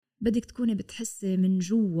بدك تكوني بتحسي من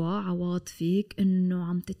جوا عواطفك إنه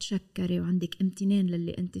عم تتشكري وعندك امتنان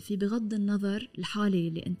للي أنت فيه بغض النظر الحالة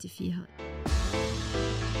اللي أنت فيها.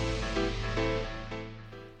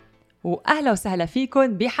 وأهلا وسهلا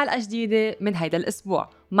فيكن بحلقة جديدة من هيدا الأسبوع.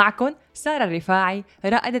 معكن سارة الرفاعي،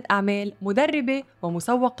 رائدة أعمال، مدربة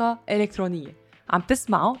ومسوقة إلكترونية. عم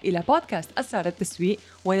تسمعوا إلى بودكاست أسرار التسويق،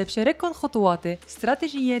 وأنا بشارككن خطواتي،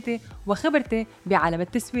 استراتيجياتي وخبرتي بعالم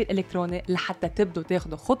التسويق الإلكتروني لحتى تبدوا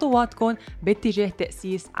تاخدوا خطواتكن باتجاه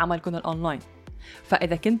تأسيس عملكن الأونلاين.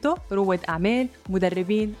 فإذا كنتوا رواد أعمال،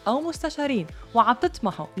 مدربين أو مستشارين وعم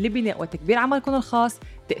تطمحوا لبناء وتكبير عملكن الخاص،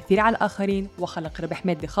 تأثير على الآخرين وخلق ربح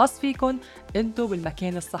مادي خاص فيكن، انتوا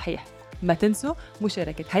بالمكان الصحيح. ما تنسوا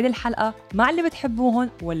مشاركة هيدي الحلقة مع اللي بتحبوهن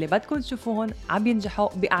واللي بدكن تشوفوهن عم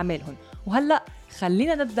ينجحوا بأعمالهن. وهلأ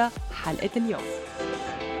خلينا نبدأ حلقة اليوم.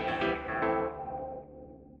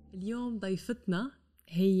 اليوم ضيفتنا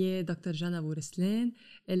هي دكتور جنى أبو رسلان،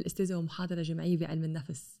 الأستاذة ومحاضرة جامعية بعلم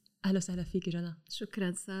النفس. أهلا وسهلا فيك جنى.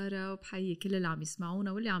 شكرا سارة، وبحيي كل اللي عم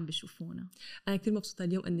يسمعونا واللي عم بيشوفونا. أنا كتير مبسوطة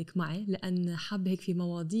اليوم أنك معي، لأن حابة هيك في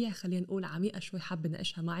مواضيع خلينا نقول عميقة شوي حابة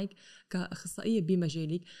نناقشها معك كأخصائية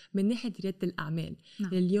بمجالك من ناحية ريادة الأعمال.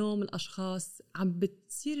 نعم. اليوم الأشخاص عم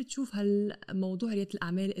بتصير تشوف هالموضوع ريادة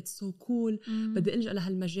الأعمال it's so cool، بدي ألجأ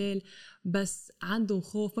لهالمجال، بس عندهم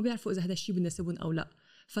خوف، ما بيعرفوا إذا هذا الشيء بيناسبهم أو لا.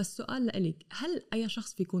 فالسؤال لإلك، هل أي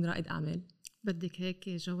شخص بيكون رائد أعمال؟ بدك هيك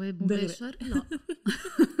جواب مباشر؟ لا.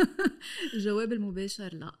 الجواب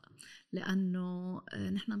المباشر لا، لأنه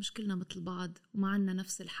نحن مشكلنا مثل بعض وما عنا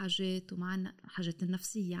نفس الحاجات وما عنا حاجات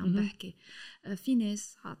النفسية. عم بحكي في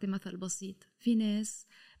ناس، أعطي مثل بسيط، في ناس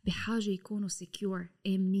بحاجة يكونوا secure،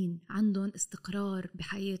 آمنين، عندهم استقرار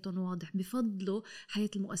بحياتهم واضح، بفضلوا حياة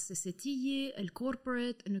المؤسساتية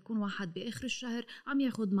الكوربوريت، إنه يكون واحد بآخر الشهر عم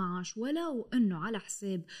ياخد معاش، ولو إنه على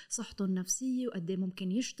حساب صحته النفسية وقديه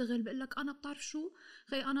ممكن يشتغل. بقولك أنا بتعرف شو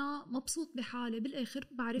خي، أنا مبسوط بحالي، بالآخر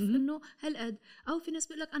بعرف إنه هالقد. أو في ناس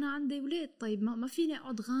بقولك أنا عندي أولاد، طيب ما فيني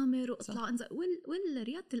أقعد غامر وأطلع أنزل.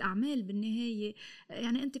 ريادة الأعمال بالنهاية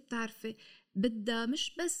يعني أنت بتعرفي بدها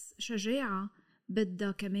مش بس شجاعة،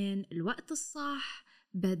 بدها كمان الوقت الصح،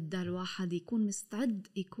 بدها الواحد يكون مستعد،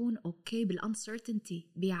 يكون اوكي بالانسرتينتي،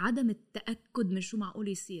 بعدم التأكد من شو معقول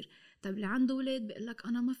يصير. طيب اللي عنده أولاد بيقولك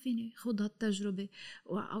أنا ما فيني خد هالتجربة،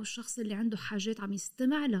 أو الشخص اللي عنده حاجات عم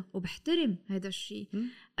يستمع له وبحترم هذا الشيء.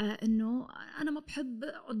 إنه أنا ما بحب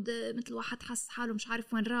أقعد مثل واحد حس حاله مش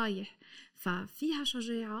عارف وين رايح. ففيها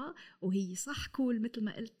شجاعة وهي صح كول مثل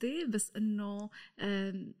ما قلتي، بس إنه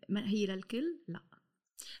ما هي للكل لا.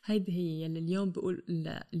 هيدي هي يلي اليوم بقول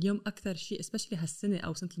اليوم أكثر شيء especially هالسنة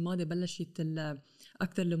أو سنة الماضية بلشت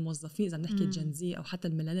أكثر الموظفين، إذا بنحكي الجنزية أو حتى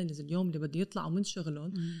الميلينيالز اليوم اللي بده يطلعوا من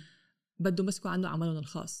شغلهم بدهم مسكوا عنده عملهم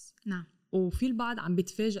الخاص. نعم. وفي البعض عم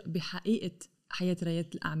بيتفاجئ بحقيقة حياة ريادة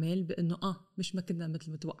الأعمال، بأنه مش ما كنا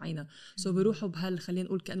مثل متوقعينا. بيروحوا خلينا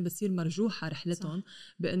نقول كأن بتصير مرجوحة رحلتهم،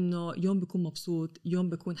 بأنه يوم بيكون مبسوط، يوم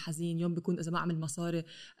بيكون حزين، يوم بيكون إذا ما عمل مصاري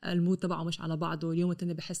المود تبعه مش على بعضه، اليوم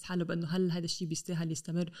التاني بحس حاله بأنه هل هذا الشيء بيستاهل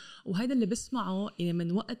يستمر. وهذا اللي بسمعه يعني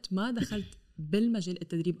من وقت ما دخلت بالمجال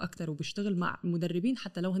التدريب أكتر وبشتغل مع مدربين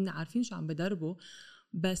حتى لو هن عارفين شو عم بدربوا،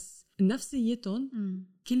 بس نفسيتهم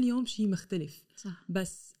كل يوم شيء مختلف. صح.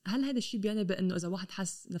 بس هل هذا الشيء بيعني بأنه إذا واحد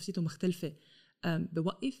حس نفسيته مختلفة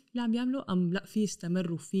بوقف اللي عم يعمله، أم لا في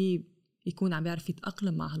يستمر وفي يكون عم يعرف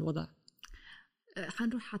يتأقلم مع هالوضع؟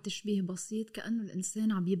 حنروح على تشبيه بسيط، كأنه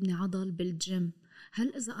الإنسان عم يبني عضل بالجيم.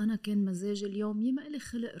 هل إذا أنا كان مزاجي اليوم ما إلي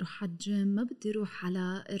خلق روح على الجيم، ما بدي روح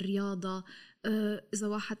على الرياضة، إذا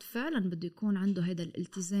واحد فعلا بده يكون عنده هذا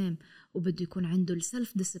الالتزام وبده يكون عنده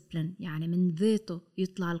السلف ديسيبلين، يعني من ذاته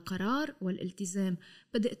يطلع القرار والالتزام،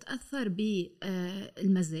 بدي أتأثر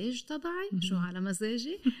بالمزاج تبعي، شو على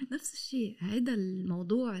مزاجي. نفس الشيء هذا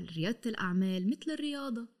الموضوع ريادة الأعمال مثل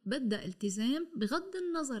الرياضة، بدأ التزام بغض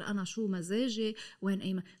النظر أنا شو مزاجي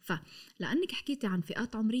وين فلأنك حكيتي عن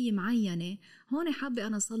فئات عمرية معينة، هون حابة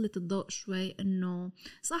أنا أسلط الضوء شوي إنه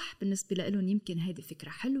صح بالنسبة لهم يمكن هذه فكرة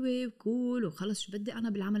حلوة وكول وخلص شو بدي أنا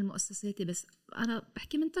بالعمل المؤسساتي، بس أنا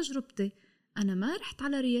بحكي من تجربتي، أنا ما رحت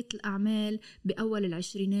على ريادة الأعمال بأول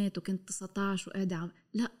العشرينات وكنت 19 وقاعدة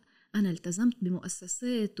لا، أنا التزمت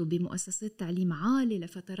بمؤسسات وبمؤسسات تعليم عالي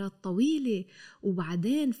لفترات طويلة،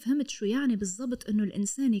 وبعدين فهمت شو يعني بالضبط إنه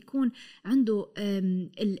الإنسان يكون عنده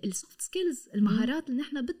السوفت سكيلز، المهارات اللي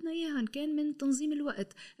نحن بدنا إياها، كان من تنظيم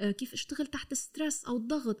الوقت، كيف اشتغل تحت السترس أو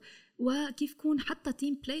الضغط، وكيف كون حتى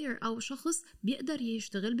تيم بلاير أو شخص بيقدر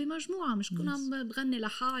يشتغل بمجموعة، مش كون عم بغني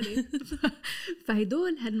لحالي.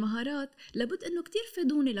 فهدول هالمهارات لابد أنه كتير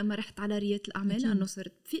فادوني لما رحت على ريادة الأعمال، لأنه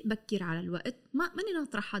صرت فيق بكير على الوقت، ماني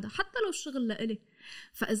ناطرة حدا حتى لو الشغل لإلي.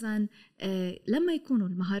 فإذن لما يكونوا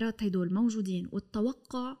المهارات هدول موجودين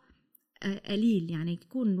والتوقع قليل. يعني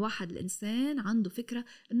يكون واحد الإنسان عنده فكرة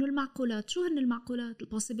إنه المعقولات، شو هن المعقولات؟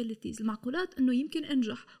 البوسيبيليتيز. المعقولات إنه يمكن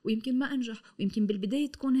أنجح ويمكن ما أنجح، ويمكن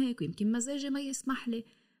بالبداية تكون هيك، ويمكن مزاجي ما يسمح لي.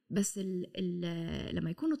 بس لما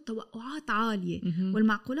يكونوا التوقعات عالية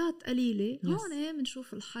والمعقولات قليلة، هون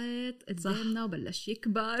بنشوف الحيط قدامنا وبلش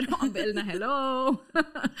يكبر وعم بقلنا هلو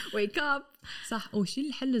ويك اب. صح. وشي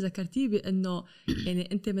الحلو ذكرتيه بأنه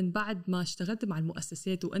يعني أنت من بعد ما اشتغلت مع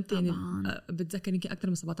المؤسسات وأنت يعني بتذكر يمكن أكثر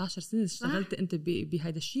من 17 سنة اشتغلت أنت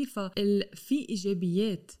بهذا الشيء، ففي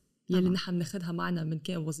إيجابيات يلي نحن بناخدها معنا من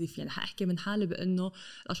كان وظيفة. يعني حأحكي من حالي بأنه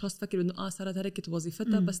الأشخاص تفكروا أنه صارت تركت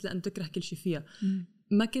وظيفتها بس لأن تكره كل شيء فيها.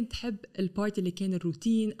 ما كنت حب البارت اللي كان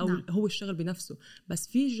الروتين أو هو الشغل بنفسه، بس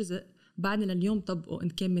في جزء بعدنا لليوم طبقه، إن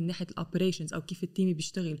كان من ناحية الأوبريشنز أو كيف التيم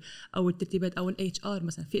بيشتغل أو الترتيبات أو الHR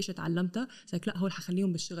مثلا، في إشي تعلمتها سألك لا هول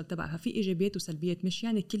حخليهم بالشغل تبعها. ففي إيجابيات وسلبيات، مش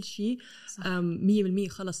يعني كل شيء 100%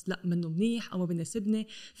 خلص لا منه منيح أو ما بناسبني.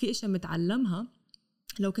 في إشي متعلمها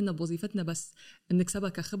لو كنا بوظيفتنا بس نكسبها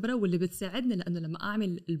كخبرة، واللي بتساعدنا لأنه لما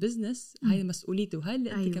أعمل البزنس هاي مسؤوليتي. وهاي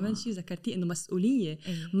اللي أنت كمان شيء ذكرتي إنه مسؤولية،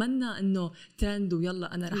 منا إنه ترند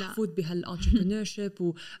ويلا أنا رح فوت بهالانتربرنورشيب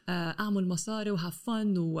وأعمل مصاري وهاف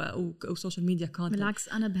فن وسوشيال ميديا كونتنت. بالعكس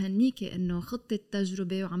أنا بهنيكي إنه خطة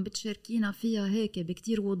تجربة وعم بتشاركينا فيها هيك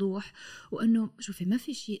بكتير وضوح، وإنه شوفي ما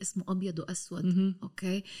في شيء اسمه أبيض وأسود.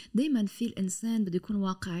 أوكي، دايما في الإنسان بده يكون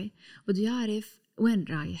واقعي، بده يعرف وين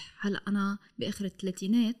رايح. هلأ أنا بآخر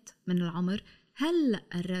الثلاثينات من العمر، هلأ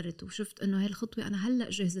قررت وشفت إنه هاي الخطوة أنا هلأ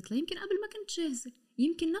جهزت لها. يمكن قبل ما كنت جاهزة،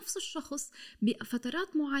 يمكن نفس الشخص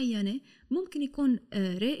بفترات معينة ممكن يكون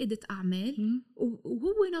رائدة أعمال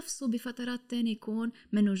وهو نفسه بفترات تانية يكون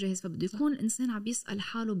منه جاهز. فبده يكون الإنسان عم يسأل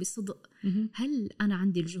حاله بصدق، هل أنا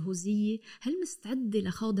عندي الجهوزية؟ هل مستعدة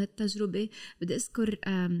لخوض هالتجربة؟ بدي أذكر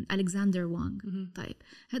ألكسندر وانغ. طيب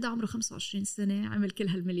هذا عمره 25 سنة، عمل كل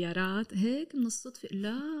هالمليارات هيك من الصدفة.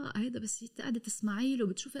 لا هيدا بس قاعدة تسمعي له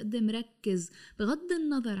بتشوفه قد ايه مركز بغض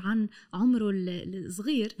النظر عن عمره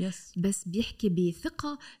الصغير. بس بيحكي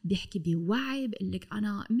بثقة، بيحكي بوعي، بقلك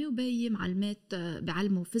أنا أمي وبيي معلمات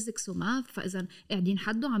بعلموا فيزيكس وماث، فإذا قاعدين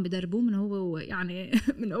حده عم بدربوه من هو يعني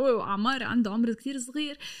من هو وعمار عنده عمر كتير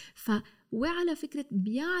صغير. وعلى فكرة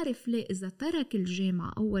بيعرف ليه إذا ترك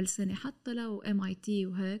الجامعة أول سنة حتى لو MIT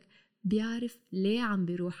وهيك، بيعرف ليه عم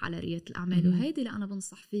بيروح على ريادة الأعمال. وهيدي اللي أنا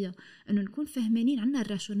بنصح فيها، إنه نكون فهمانين عنا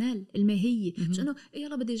الراشونال الماهية، مش إنه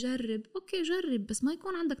يلا بدي جرب. أوكي جرب، بس ما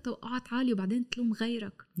يكون عندك توقعات عالية وبعدين تلوم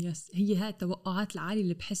غيرك. هي هاي التوقعات العالية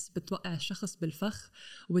اللي بحس بتوقع الشخص بالفخ،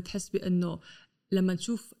 وبتحس بأنه لما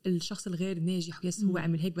نشوف الشخص الغير ناجح يس هو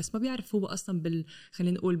عمل هيك، بس ما بيعرف هو أصلا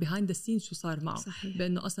خلينا نقول behind the scenes شو صار معه. صحيح.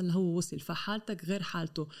 بأنه أصلا هو وصل، فحالتك غير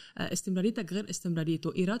حالته، استمراريتك غير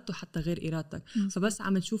استمراريته، إرادته حتى غير إرادتك. فبس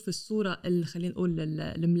عم نشوف الصورة اللي خلينا نقول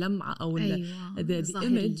الملمعة أو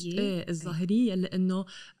الظاهرية الظاهرية لأنه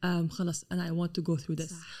خلص أنا I want to go through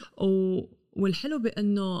this. والحلو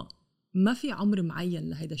بأنه ما في عمر معين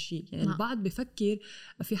لهيدا الشيء. يعني البعض بفكر،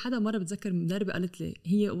 في حدا مرة بتذكر مدربة قالت لي،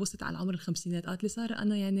 هي وصلت على عمر الخمسينات، قالت لي سارة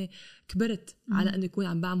أنا يعني كبرت على أنه يكون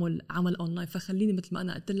عم بعمل عمل أونلاين، فخليني مثل ما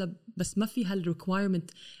أنا قلت لها بس ما في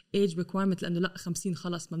هالrequirement age requirement لأنه لا 50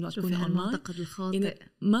 خلص ممنوع تكون أونلاين. المعتقد الخاطئ يعني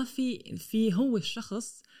ما في هو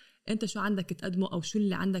الشخص أنت شو عندك تقدمه أو شو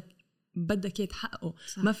اللي عندك بدك اياه تحققه.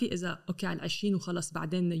 ما في اذا اوكي على 20 وخلص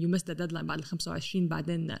بعدين يو مس ذا ديدلاين بعد ال 25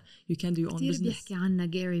 بعدين يو كان دو يور اون بزنس. بيحكي عنها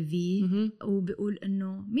جاري في وبيقول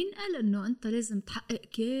انه مين قال انه انت لازم تحقق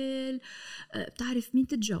كل بتعرف مين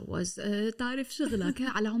تتجوز، تعرف شغلك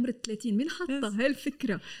على عمر 30؟ مين حطها هاي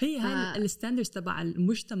الفكره؟ هي الستاندرز تبع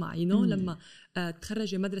المجتمع لما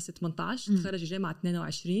تخرجي مدرسه 18 تخرجي جامعه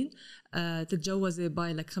 22 تتجوزي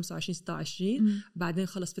باي لك 25 26 بعدين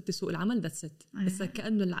خلص فتي سوق العمل ذاتس ات. بس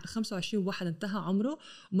كانه ال 25 واحد انتهى عمره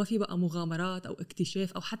وما في بقى مغامرات او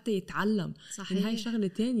اكتشاف او حتى يتعلم. صحيح. يعني هاي شغله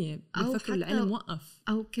تانية بفكر العلم وقف.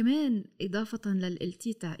 او كمان اضافه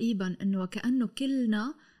للالتي تعقيبا انه كانه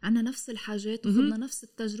كلنا عنا نفس الحاجات وخدنا نفس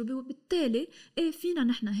التجربة، وبالتالي فينا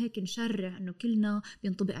نحن هيك نشرع انه كلنا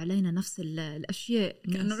بينطبق علينا نفس الاشياء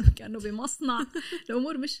كأنه بمصنع.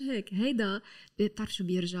 الامور مش هيك. هيدا بتعرف شو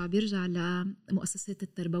بيرجع لمؤسسات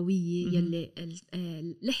التربوية يلي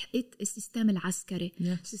لحقت السيستم العسكري.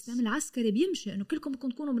 السيستم العسكري بيمشي انه كلكم بدكم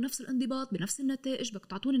تكونوا بنفس الانضباط بنفس النتائج، بدكم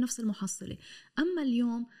تعطوني نفس المحصلة. اما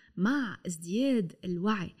اليوم مع ازدياد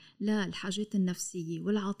الوعي للحاجات النفسية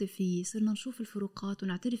والعاطفية صرنا نشوف الفروقات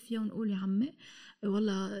ونعترف فيها ونقول يا عمي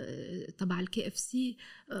والله تبع الKFC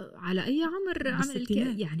على أي عمر عمل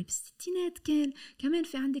يعني بالستينات كان كمان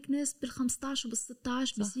في عندك ناس بال15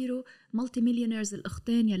 وبال16 بيصيروا مالتي مليونيرز،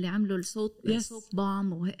 الأختين يلي عملوا الصوت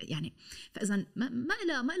بام يعني. فإذا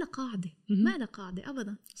ما إلى قاعدة ما إلى قاعدة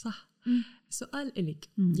أبدا. صح. سؤال إليك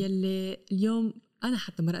يلي اليوم أنا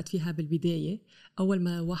حتى مرقت فيها بالبداية. أول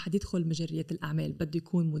ما واحد يدخل مجرية الأعمال بده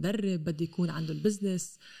يكون مدرب، بده يكون عنده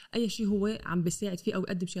البزنس، أي شيء هو عم بيساعد فيه أو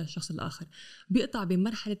يقدم شيء للشخص الآخر، بيقطع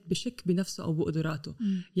بمرحلة بشك بنفسه أو بقدراته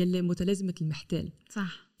يلي متلازمة المحتال.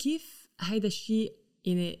 صح. كيف هيدا الشيء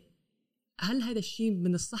يعني، هل هذا الشيء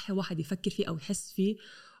من الصح واحد يفكر فيه أو يحس فيه،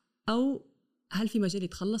 أو هل في مجال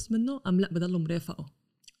يتخلص منه أم لا بضله مرافقه؟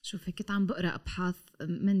 شوفي، كنت عم بقرأ أبحاث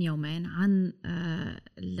من يومين عن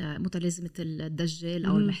متلازمة الدجال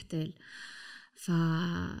أو المحتال.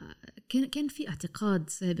 فكان في اعتقاد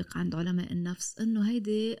سابق عند علماء النفس إنه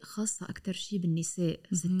هيدي خاصة أكتر شيء بالنساء،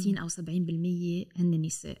 60 أو 70% هن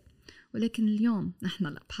النساء. ولكن اليوم نحن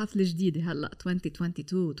الأبحاث الجديدة هلأ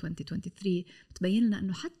 2022 2023 بتبين لنا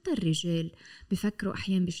إنه حتى الرجال بفكروا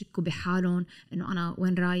أحيانا بشكوا بحالهم إنه أنا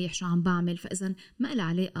وين رايح، شو عم بعمل. فإذا ما إلها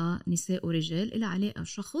علاقة نساء ورجال، إلها علاقة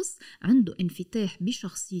شخص عنده انفتاح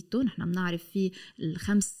بشخصيته. نحن بنعرف في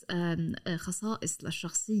الخمس خصائص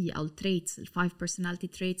للشخصية أو التريتس، الفايف personality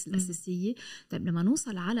traits الأساسية. طيب لما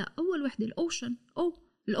نوصل على أول وحدة الأوشن أو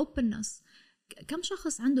الأوبنس، كم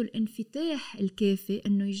شخص عنده الانفتاح الكافي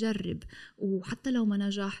انه يجرب، وحتى لو ما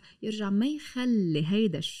نجح يرجع ما يخلي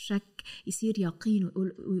هيدا الشك يصير يقين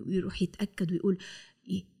ويروح يتأكد ويقول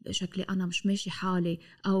شكلي أنا مش ماشي حالي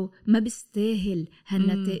أو ما بستاهل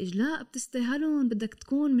هالنتائج. لا، بتستاهلون. بدك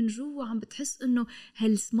تكون من جوا عم بتحس إنه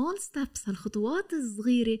هالسمول ستابس، هالخطوات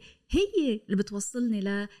الصغيرة هي اللي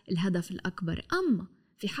بتوصلني للهدف الأكبر. أما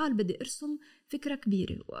في حال بدي أرسم فكرة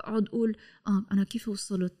كبيرة وأقعد أقول أنا كيف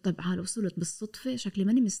وصلت، طب عال وصلت بالصدفة، شكلي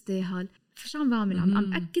ماني مستاهل، فش عم بعمل؟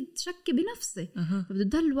 عم أكد شكي بنفسي. فبده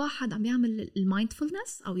يضل الواحد عم يعمل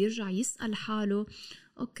المايندفولنس أو يرجع يسأل حاله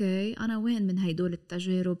أوكي أنا وين من هيدول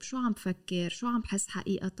التجارب، شو عم بفكر، شو عم بحس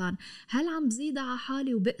حقيقة، هل عم بزيد على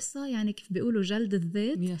حالي وبقسى، يعني كيف بيقولوا جلد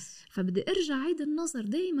الذات. فبدي أرجع عيد النظر.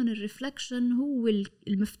 دايما الرفلكشن هو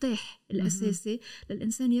المفتاح الأساسي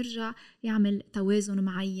للإنسان يرجع يعمل توازن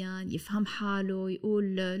معين، يفهم حاله،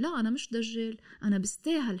 يقول لا أنا مش دجال، أنا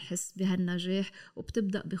بستاهل حس بهالنجاح.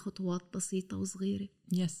 وبتبدأ بخطوات بسيطة وصغيرة.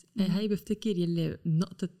 هاي بفتكر يلي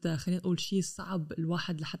نقطة خلينا نقول شيء صعب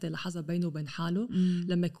الواحد لحتى يلاحظها بينه وبين حاله.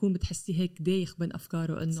 لما يكون بتحسي هيك دايخ بين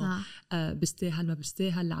أفكاره إنه بستاهل ما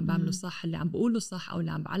بستاهل، اللي عم بعمله صح، اللي عم بقوله صح، أو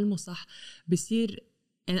اللي عم بعلمه صح. بصير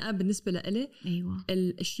يعني أنا بالنسبة لإلي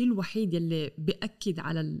الشيء الوحيد يلي بأكد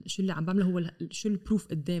على شو اللي عم بعمله هو شو البروف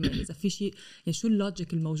قدامي. يعني إذا في شيء، يعني شو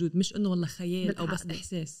اللوجيك الموجود، مش إنه والله خيال أو بس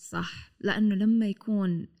إحساس. صح، لأنه لما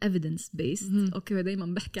يكون evidence based أوكي دايما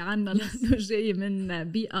بحكي عنها لأنه جاي من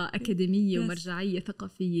بيئة أكاديمية ومرجعية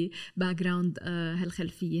ثقافية باكجراوند،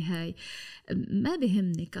 هالخلفية هاي ما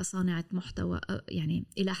بهمني كصانعة محتوى. يعني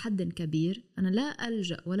إلى حد كبير أنا لا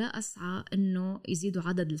ألجأ ولا أسعى إنه يزيدوا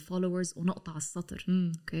عدد الفولورز ونقطع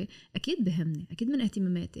السطر. أوكي أكيد بهمني، أكيد من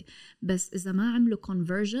اهتماماتي، بس إذا ما عملوا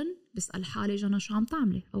conversion بسأل حالي جانا شو عم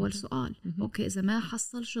تعملي؟ أول سؤال. أوكي إذا ما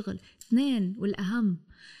حصل شغل. 2 والأهم،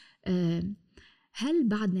 هل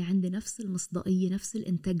بعدني عندي نفس المصداقية، نفس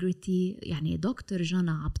الانتجريتي؟ يعني دكتور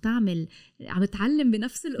جانا عم بتعلم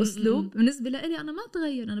بنفس الأسلوب. بالنسبة لي أنا ما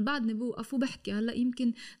تغير، أنا بعدني بوقف وبحكي. هلأ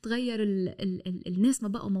يمكن تغير الناس، ما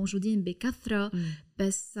بقوا موجودين بكثرة،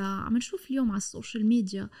 بس عم نشوف اليوم على السوشيال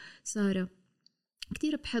ميديا سارة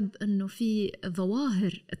كتير بحب إنه في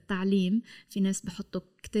ظواهر التعليم. في ناس بحطوا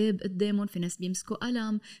كتاب قدامهم، في ناس بيمسكوا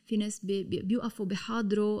قلم، في ناس بيوقفوا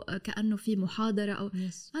بيحاضروا كأنه في محاضرة أو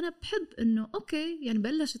أنا بحب إنه أوكي يعني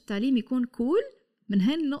بلش التعليم يكون كول من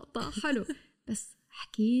هاي النقطة. حلو بس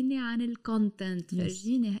حكيني عن الكونتنت،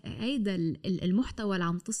 فرجيني هيدا المحتوى اللي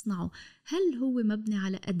عم تصنعه هل هو مبني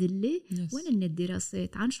على أدلة؟ وين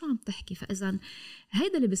الدراسات؟ عن شو عم تحكي؟ فإذا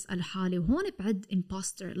هيدا اللي بسأل حالي. وهون بعد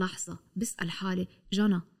imposter لحظة بسأل حالي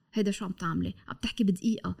جانا هيدا شو عم تعملي؟ عم تحكي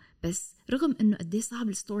بدقيقة بس، رغم انه قديه صعب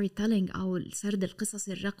الستوري تيلينج او السرد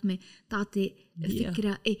القصصي الرقمي تعطي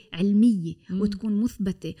فكرة علمية وتكون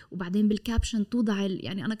مثبتة، وبعدين بالكابشن توضع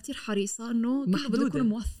يعني انا كتير حريصة انه كله بده يكون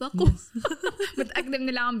موثق متأكدة من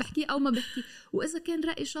اللي عم بحكيه او ما بحكي. واذا كان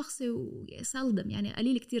رأي شخصي وسلدم يعني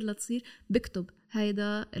قليل كتير لتصير بكتب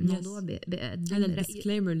هيدا الموضوع بقدم هذا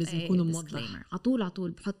الديسكليمر لازم يكون موضح على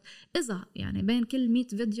طول بحط إذا يعني بين كل 100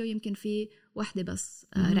 فيديو يمكن في واحدة بس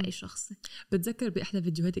رأي شخصي. بتذكر بإحدى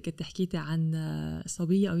فيديوهاتك كنت حكيتي عن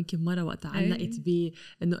صبية أو يمكن مرة وقت علقت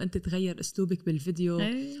بأنه أنت تغير أسلوبك بالفيديو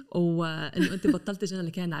وأنه أنت بطلت جنة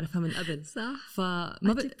اللي كان نعرفها من قبل. صح.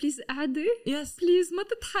 فما بليز قعدي بليز ما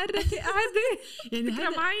تتحركي قعدي يعني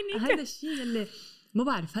هذا الشيء اللي ما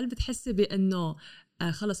بعرف هل بتحسي بأنه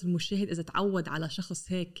خلص المشاهد إذا تعود على شخص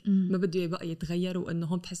هيك ما بده يبقى يتغير، وأنه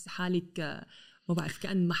هم تحسي حالك ما بعرف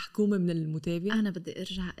كأن محكومة من المتابع. أنا بدي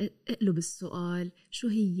أرجع أقلب السؤال، شو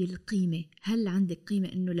هي القيمة؟ هل عندك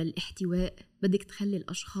قيمة إنه للاحتواء بدك تخلي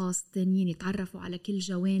الأشخاص التانيين يتعرفوا على كل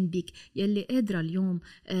جوانبك يلي قادرة اليوم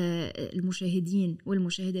المشاهدين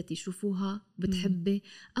والمشاهدات يشوفوها بتحبي،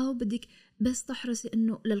 أو بدك بس تحرصي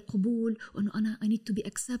إنه للقبول وإنه أنا I need to be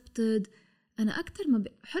accepted؟ أنا أكتر ما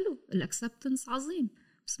حلو الacceptance عظيم،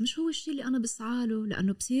 بس مش هو الشيء اللي أنا بسعاله،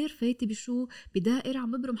 لأنه بصير فايتي بشو بدائرة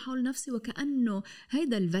عم ببرم حول نفسي، وكأنه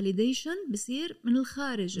هيدا الفاليديشن بصير من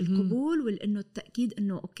الخارج، القبول والإنه التأكيد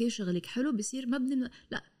إنه أوكي شغلك حلو بصير مبني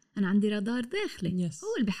لا، أنا عندي رادار داخلي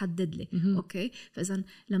هو اللي بيحدد لي. أوكي، فإذا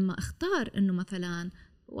لما اختار إنه مثلا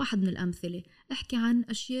واحد من الأمثلة أحكي عن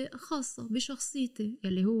أشياء خاصة بشخصيتي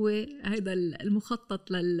يلي هو هيدا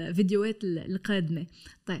المخطط للفيديوهات القادمة،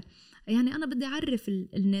 طيب يعني أنا بدي أعرف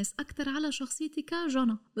الناس أكتر على شخصيتي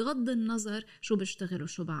كجنى بغض النظر شو بشتغل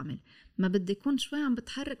وشو بعمل. ما بدي أكون شوي عم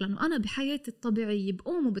بتحرك، لأنه أنا بحياتي الطبيعية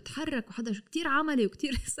بقوم وبتحرك وحدا كتير عملي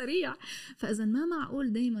وكتير سريع، فإذا ما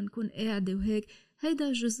معقول دايما نكون قاعدة وهيك.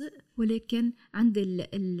 هيدا جزء، ولكن عند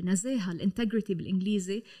النزاهة الانتجريتي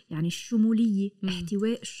بالإنجليزي، يعني الشمولية،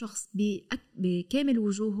 احتواء الشخص بكامل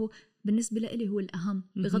وجوهه، بالنسبة لي هو الأهم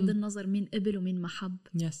بغض النظر مين قبل ومين ما حب.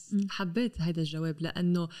 حبيت هيدا الجواب،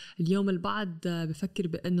 لأنه اليوم البعض بفكر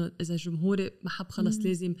بأنه إذا جمهوري ما حب خلص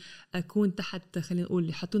لازم أكون تحت، خلينا نقول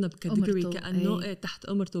يحطونا بكاتيجوري كأنه تحت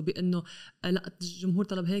أمرته، بأنه لا الجمهور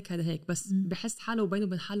طلب هيك هذا هيك، بس بحس حاله وبينه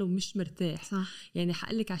وبين حاله مش مرتاح. صح. يعني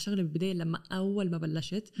حقلك على شغلة بالبداية، لما أول ما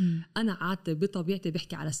بلشت أنا قعدت بطبيعتي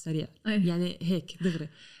بحكي على السريع، يعني هيك دغري.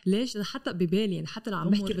 ليش؟ أنا حتى ببالي يعني حتى لو عم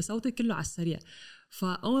بحكي بصوتي كله على السريع،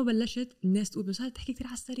 فأول ما بلشت الناس تقول بس هاي تحكي كتير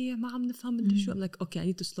على السريع ما عم نفهم مدري شو. I'm like okay I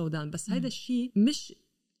need to slow down. بس هيدا الشيء مش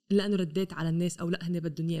لأنه رديت على الناس أو لا هن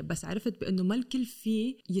بدهم إياه، بس عرفت بأنه ما الكل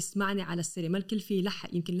فيه يسمعني على السريع، ما الكل فيه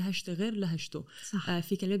يلحق، يمكن لهجته غير لهجته.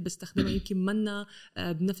 في كلمات بستخدمها يمكن منا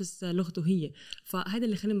بنفس لغته هي، فهذا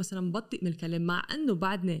اللي خليني مثلا بطئ من الكلام، مع أنه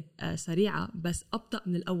بعدني سريعة بس أبطأ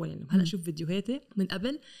من الأول. يعني هلأ شوف فيديوهاتي من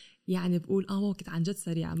قبل يعني بقول كنت عن جد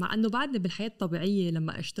سريعة، مع أنه بعدني بالحياة الطبيعية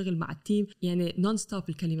لما أشتغل مع التيم يعني نون ستوب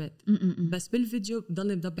الكلمات، بس بالفيديو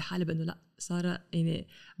بضلني مدبي حالي بأنه لا صار يعني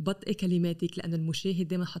بطئ كلماتك، لأنه المشاهد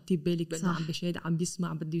دايما حطيه ببالك بأنه عم بيشاهد عم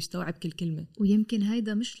بيسمع بده يستوعب كل كلمة. ويمكن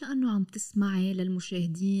هيدا مش لأنه عم تسمعي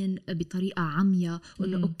للمشاهدين بطريقة عمية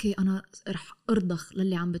وأنه أوكي أنا رح أرضخ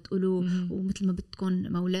للي عم بتقولوه ومثل ما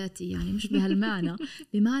بتكون مولاتي، يعني مش بهالمعنى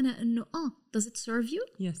بمعنى أنه does it serve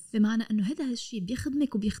you؟ بمعنى أنه هذا هالشي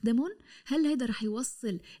بيخدمك وبيخدمون، هل هذا رح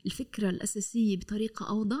يوصل الفكرة الأساسية بطريقة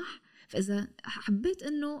أوضح؟ فإذا حبيت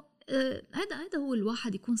أنه هذا هو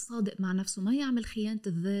الواحد يكون صادق مع نفسه، ما يعمل خيانة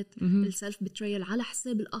الذات السلف بتريال على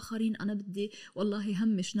حساب الآخرين. أنا بدي والله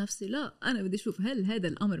همش نفسي، لا أنا بدي أشوف هل هذا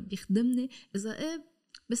الأمر بيخدمني، إذا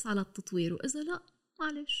بس على التطوير، وإذا لا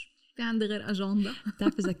معلش في عندي غير أجندة.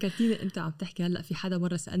 بتعرف ذكرتيني أنت عم تحكي هلأ، في حدا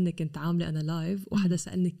مرة سألني كنت عاملة أنا لايف، وحدا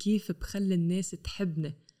سألني كيف بخلي الناس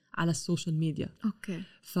تحبني على السوشيال ميديا. أوكي.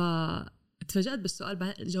 اتفاجأت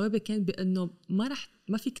بالسؤال، جوابي كان بأنه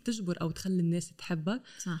ما فيك تجبر أو تخلي الناس تحبك،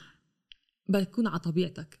 صح، بتكون على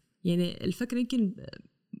طبيعتك. يعني الفكرة يمكن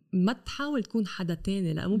ما تحاول تكون حدا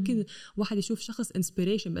تاني، لأ ممكن واحد يشوف شخص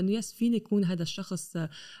انسبيريشن بأنه يس فيني يكون هذا الشخص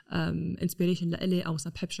انسبيريشن لإلي أو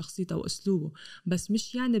بحب شخصيته أو أسلوبه، بس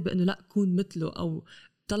مش يعني بأنه لأ كون مثله، أو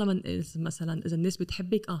طالما مثلا إذا الناس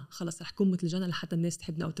بتحبك خلص رح كون مثل جنى لحتى الناس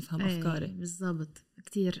تحبني أو تفهم أفكاري. بالضبط.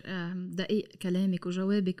 كتير دقيق كلامك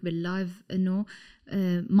وجوابك باللايف، إنه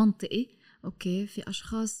منطقي. أوكي، في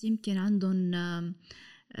أشخاص يمكن عندهم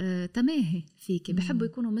تماهي فيك، بحبوا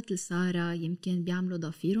يكونوا مثل سارة، يمكن بيعملوا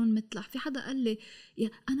ضفيرهم مثلها. في حدا قال لي يا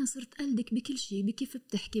أنا صرت قلدك بكل شيء، بكيف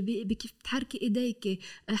بتحكي، بكيف بتحركي إيديك،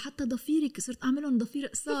 حتى ضفيرك صرت أعملهم ضفير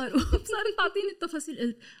قصار وصارت تعطيني التفاصيل.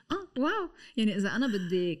 قلت واو، يعني إذا أنا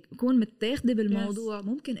بدي أكون متاخدة بالموضوع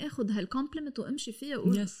ممكن أخذ هالكومبلمنت وأمشي فيها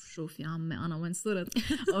وأقول شوف يا عمي أنا وين صرت.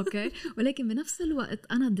 أوكي، ولكن بنفس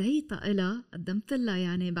الوقت أنا دعيتها إلها، قدمت لها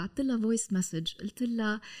يعني بعت لها فويس مسج، قلت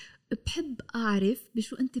لها بحب أعرف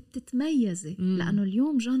بشو أنت بتتميزي، لأنه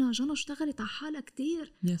اليوم جنى اشتغلت على حالها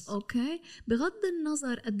كتير. أوكي، بغض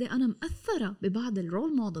النظر قد أنا مأثرة ببعض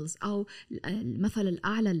الرول مودلز أو المثل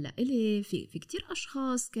الأعلى لإلي، في كتير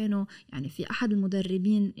أشخاص كانوا، يعني في أحد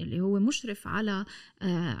المدربين اللي هو مشرف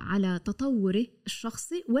على تطوري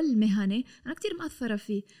الشخصي والمهني، أنا كتير مأثرة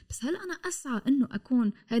فيه. بس هل أنا أسعى إنه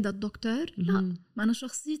أكون هيدا الدكتور؟ لا، ما أنا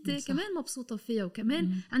شخصيتي كمان مبسوطة فيها،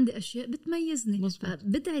 وكمان عندي أشياء بتميزني.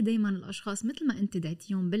 بدعي دايما الأشخاص مثل ما أنت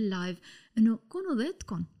دعيتيهم باللايف إنه كونوا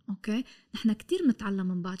ذاتكم. أوكي، نحن كتير متعلم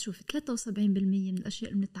من بعض. شوف 73% من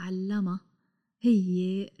الأشياء اللي بنتعلمها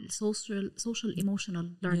هي social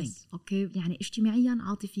emotional learning. أوكي، يعني اجتماعيا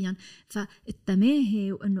عاطفيا.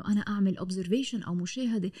 فالتماهي وأنه أنا أعمل observation أو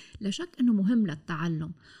مشاهدة لا شك أنه مهم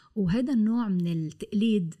للتعلم، وهذا النوع من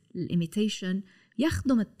التقليد الإيميتيشن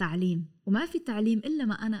يخدم التعليم، وما في تعليم إلا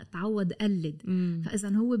ما أنا أتعود أقلد.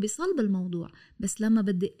 فإذا هو بصلب الموضوع، بس لما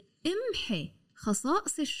بدي أمحي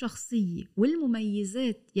خصائصي الشخصية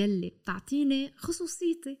والمميزات يلي بتعطيني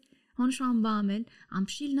خصوصيتي، هون شو عم بعمل؟ عم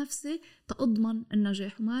بشيل نفسي تأضمن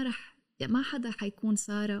النجاح، وما ما حدا حيكون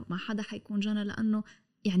سارة، ما حدا حيكون جنى، لأنه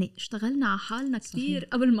يعني اشتغلنا على حالنا كتير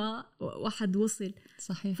قبل ما واحد وصل.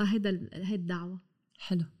 صحيح. فهيدا الدعوة.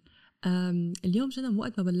 حلو. اليوم جنى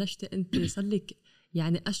وقت ما بلشت أنت صار لك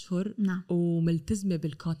يعني أشهر نعم. وملتزمة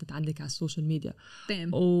بالكونتنت عندك على السوشيال ميديا،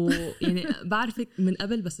 تمام. ويعني بعرفك من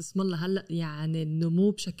قبل، بس اسم الله هلأ يعني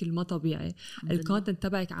النمو بشكل ما طبيعي. الكونتنت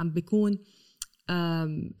تبعك عم بيكون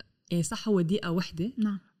يعني صح هو دقيقة واحدة.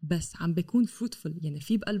 نعم. بس عم بيكون fruitful، يعني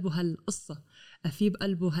في بقلبه هالقصة، في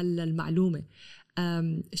بقلبه هالمعلومة.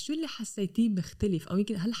 شو اللي حسيتيه مختلف، أو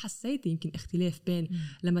يمكن هل حسيتي يمكن اختلاف بين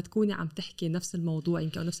لما تكوني عم تحكي نفس الموضوع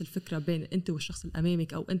يمكن أو نفس الفكرة بين أنت والشخص اللي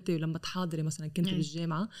أمامك، أو أنت لما تحاضري مثلا كنت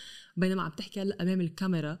بالجامعة بينما عم تحكي هلا أمام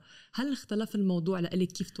الكاميرا، هل اختلف الموضوع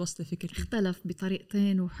لإلك كيف توصلي فكرتك؟ اختلف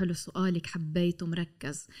بطريقتين، وحلو سؤالك حبيته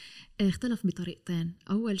مركز. اختلف بطريقتين.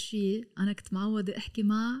 أول شيء أنا كنت معودة أحكي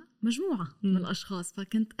مع مجموعة من الأشخاص،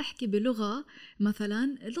 فكنت أحكي بلغة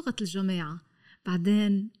مثلا لغة الجماعة.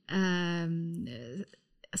 بعدين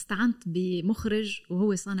استعنت بمخرج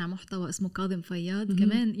وهو صانع محتوى اسمه كاظم فياض،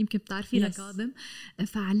 كمان يمكن بتعرفيه لكاظم.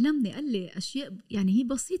 فعلمني، قال لي أشياء يعني هي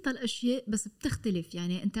بسيطة الأشياء بس بتختلف.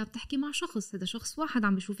 يعني أنت عم تحكي مع شخص، هذا شخص واحد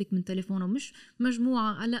عم بيشوفك من تليفونه، مش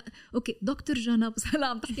مجموعة. لا أوكي دكتور جنى، بس هلا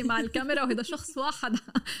عم تحكي مع الكاميرا وهذا شخص واحد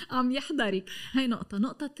عم يحضرك. هاي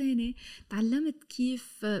نقطة تانية، تعلمت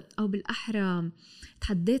كيف، أو بالأحرى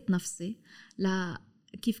تحديت نفسي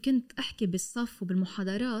كيف كنت أحكي بالصف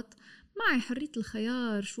وبالمحاضرات معي حرية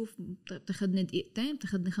الخيار. شوف بتاخدني دقيقتين،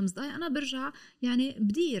 بتاخدني 5 دقايق، أنا برجع يعني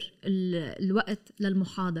بدير الوقت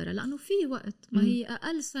للمحاضرة، لأنه في وقت، ما هي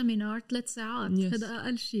أقل سيمينار 3 ساعات، هذا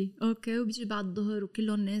أقل شيء. أوكي، وبيجي بعد الظهر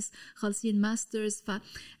وكلهم الناس خالصين ماسترز.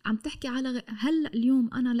 فعم تحكي على هلأ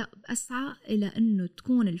اليوم أنا لا أسعى إلى أنه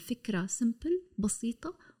تكون الفكرة سيمبل،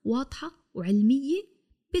 بسيطة واضحة وعلمية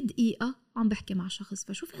بدقيقة عم بحكي مع شخص.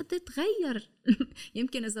 فشوف قد ايه تغير.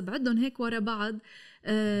 يمكن إذا بعدهم هيك ورا بعض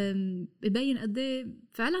ببين قد ايه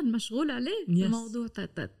فعلا مشغول عليه الموضوع.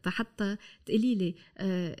 حتى تقولي لي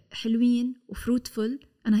حلوين وفروتفul،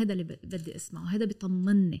 أنا هذا اللي بدي أسمعه، هذا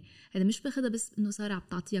بيطمني. هذا مش باخدها بس إنه سارة عم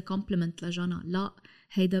تعطيها كومبلمنت لجنى، لا،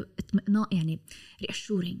 هذا اطمئنان، يعني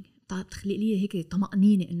reassuring، بتخلق لي هيك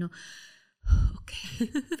طمأنينة إنه اوكي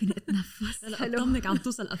فيني اتنفس. اطمنك عم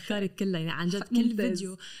توصل افكارك كلها. يعني عن جد كل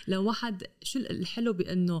فيديو لو واحد، شو الحلو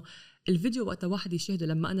بانه الفيديو وقت واحد يشاهده،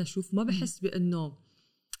 لما انا اشوف ما بحس بانه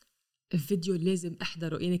الفيديو لازم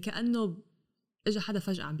احضره، يعني كانه اجى حدا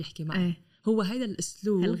فجأة عم بيحكي معي. هو هيدا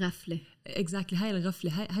الاسلوب، الغفله، اكزاكتلي هاي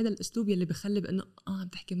الغفله، هيدا الاسلوب يلي بخلي بانه عم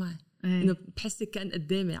تحكي معي، انه بحسك كأن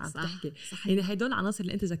قدامي عم تحكي. يعني هيدول العناصر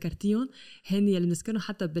اللي انت ذكرتيهم هن يلي بنذكرهم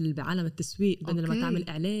حتى بعالم التسويق، بانه لما تعمل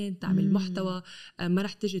اعلان، تعمل محتوى، ما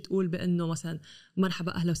رح تجي تقول بانه مثلا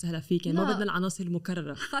مرحبا اهلا وسهلا فيك، يعني ما بدنا العناصر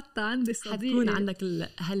المكرره. حتى عندي صديق حتكون عندك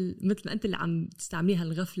مثل ما انت اللي عم تستعمليها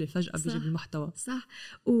الغفله فجاه بيجي بالمحتوى. صح.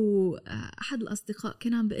 واحد الاصدقاء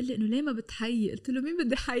كان عم بيقول لي انه ليه ما بتحيي؟ قلت له مين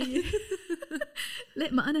بدي حيي؟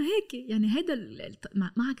 لا، ما انا هيك يعني هيدا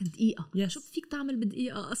معك دقيقه، شو فيك تعمل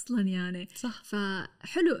بدقيقه اصلا يعني. صح.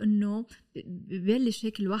 فحلو انه ببلش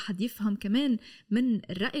هيك الواحد يفهم كمان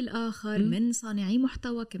من الرأي الآخر، من صانعي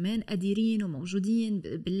محتوى كمان قديرين وموجودين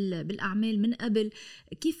بالأعمال من قبل،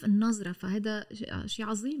 كيف النظرة. فهذا شيء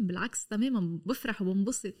عظيم، بالعكس تماما بفرح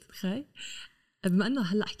وبنبسط. خي بما أنه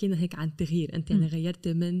هلأ حكينا هيك عن تغيير، أنت يعني غيرت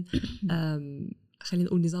من خلينا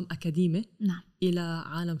نقول نظام أكاديمي نعم إلى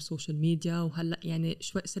عالم سوشيال ميديا، وهلأ يعني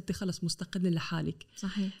شوي صرتي خلص مستقلة لحالك.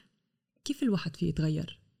 صحيح. كيف الواحد فيه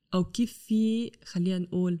يتغير، أو كيف فيه خلينا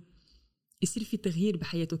نقول يصير في تغيير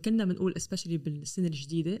بحياته؟ كنا بنقول especially بالسنة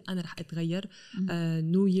الجديدة أنا رح أتغير،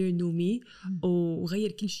 new year new me،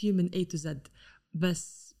 وغير كل شيء من A to Z،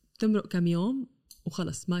 بس تمرق كم يوم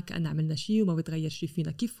وخلص ما كأن عملنا شيء وما بتغير شيء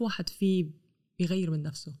فينا. كيف واحد فيه يغير من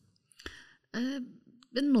نفسه؟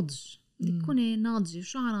 بالنضج، تكوني ناضجة.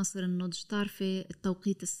 شو عناصر النضج؟ تعرفي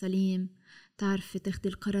التوقيت السليم، تعرفي تاخدي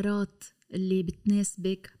القرارات اللي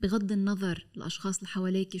بتناسبك بغض النظر الأشخاص اللي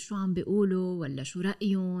حواليك شو عم بيقولوا ولا شو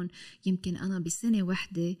رأيهم. يمكن أنا بسنة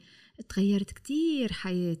واحدة تغيرت كتير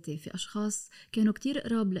حياتي، في أشخاص كانوا كتير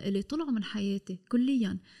قراب لإلي طلعوا من حياتي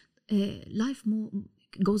كليا. لايف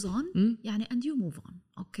goes on يعني and you move on.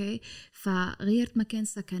 أوكي، فغيرت مكان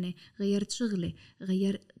سكني، غيرت شغلي،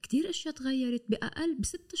 كتير أشياء تغيرت بأقل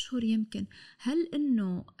ب6 أشهر يمكن. هل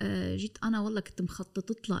إنه جيت أنا والله كنت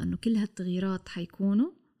مخططت له إنه كل هالتغييرات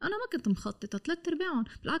حيكونوا؟ أنا ما كنت مخططة 3/4.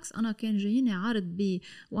 بالعكس أنا كان جاييني عرض ب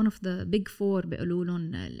one of the big 4 بيقولوا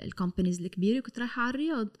لهم الكومبانيز الكبيرة، كنت رايحة على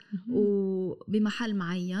الرياض وبمحل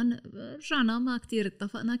معين. رجعنا ما كتير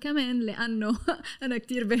اتفقنا كمان، لأنه أنا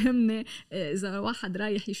كتير بهمني إذا واحد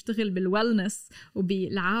رايح يشتغل بالويلنس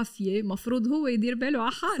وبالعافية مفروض هو يدير باله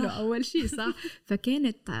على حاله أول شيء، صح؟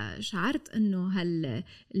 فكانت شعرت إنه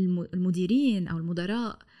المديرين أو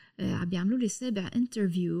المدراء عم بيعملوا لي 7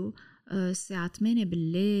 انترفيو الساعة 8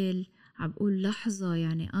 بالليل. عم بقول لحظة،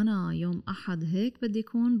 يعني أنا يوم أحد هيك بدي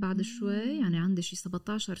يكون بعد شوي، يعني عندي شي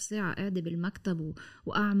 17 ساعة قاعدة بالمكتب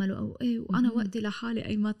وأعمل أو إيه، وأنا وقتي لحالي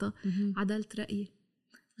أي متى. عدلت رأيي،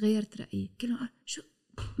 غيرت رأيي، كلهم شو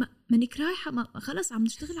مانيك رايحة، ما خلص عم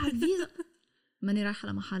نشتغل على الفيزا. ماني رايحة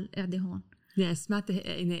لمحل، قاعدة هون. يعني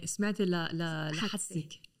سمعتي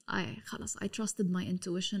لحدسك. خلص I trusted my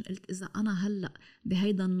intuition. قلت إذا أنا هلأ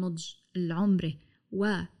بهيدا النضج العمري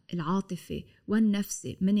والعاطفي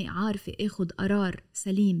والنفسي مني عارفة اخد قرار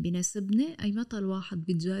سليم بناسبني، اي متى الواحد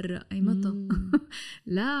بيتجرأ، اي متى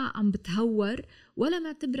لا عم بتهور ولا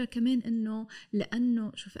معتبرة كمان انه،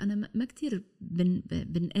 لانه شوف انا ما كتير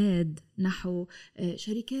بنقاد نحو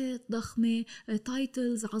شركات ضخمة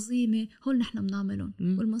تايتلز عظيمة، هول نحن بنعملهم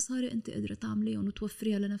والمصاري انت قادرة تعمليهم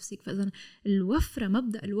وتوفريها لنفسك. فاذا الوفرة،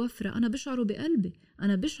 مبدأ الوفرة انا بشعره بقلبي،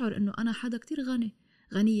 انا بشعر انه انا حدا كتير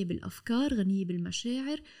غنية بالأفكار، غنية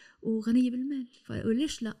بالمشاعر، وغنية بالمال،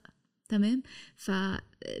 فليش لا؟ تمام.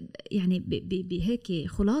 يعني بهيك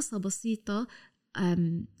خلاصة بسيطة،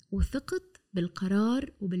 وثقت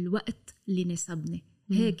بالقرار وبالوقت اللي ناسبني،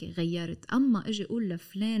 هيك غيرت. أما أجي أقول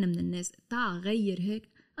لفلان من الناس تعا غير هيك،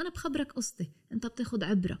 أنا بخبرك قصتي، أنت بتاخد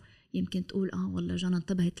عبرة، يمكن تقول والله جانا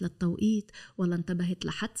انتبهت للتوقيت، ولا انتبهت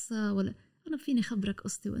لحدثة، ولا أنا فيني خبرك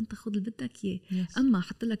قصتي وأنت خذ اللي بدك إياه. أما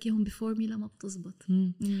حط لك إياهم بفورميلا ما بتزبط.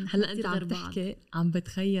 هلأ أنت عم تحكي، عم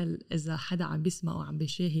بتخيل إذا حدا عم بيسمع وعم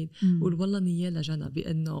بيشاهد قول والله نية لجنى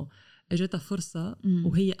بأنه إجتها فرصة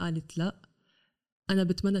وهي قالت لا، أنا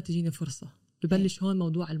بتمنى تجيني فرصة. ببلش هون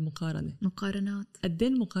موضوع مقارنات. قد ايه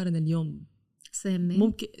المقارنة اليوم سامة؟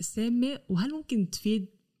 ممكن سامة، وهل ممكن تفيد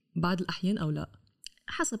بعض الأحيان أو لا؟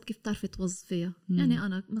 حسب كيف تعرفي توظفيها. يعني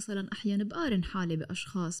أنا مثلا أحيانا بقارن حالي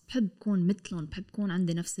بأشخاص بحب كون مثلهم، بحب كون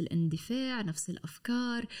عندي نفس الاندفاع، نفس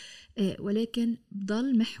الأفكار، ولكن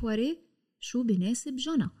بضل محوري شو بناسب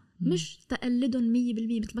جنى، مش تقلدهم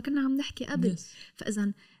 100% مثل ما كنا عم نحكي قبل.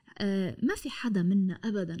 فإذا ما في حدا منا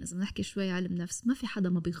أبدا، إذا نحكي شوي علم نفس، ما في حدا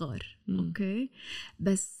ما بيغار. أوكي،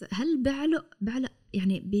 بس هل بعلق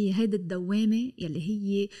يعني بهيدا الدوامة يلي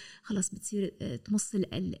هي خلاص بتصير تمص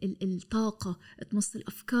الطاقة، تمص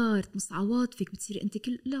الأفكار، تمص عواطفك، بتصير أنت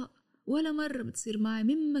لا، ولا مرة بتصير معي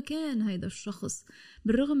من مكان هيدا الشخص.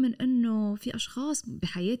 بالرغم من أنه في أشخاص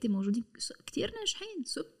بحياتي موجودين كتير ناجحين،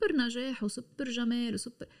 سوبر نجاح وسوبر جمال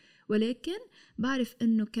وسوبر، ولكن بعرف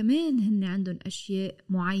أنه كمان هن عندهم أشياء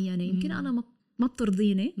معينة يمكن أنا ما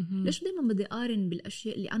بترضيني. ليش دايما بدي أقارن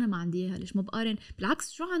بالأشياء اللي أنا ما عنديها؟ ليش ما بقارن؟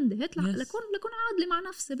 بالعكس، شو عندي هات لكون عادلة مع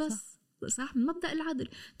نفسي بس. صح، من مبدأ العدل.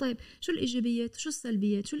 طيب شو الإيجابيات، شو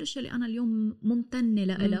السلبيات، شو الأشياء اللي أنا اليوم ممتنة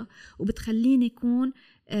لها وبتخليني يكون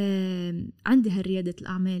عندي هالريادة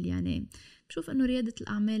الأعمال. يعني بشوف أنه ريادة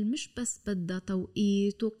الأعمال مش بس بدها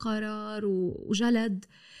توقيت وقرار وجلد،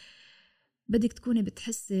 بدك تكوني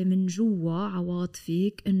بتحسي من جوا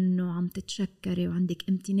عواطفك انه عم تتشكري وعندك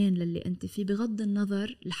امتنان للي انت فيه، بغض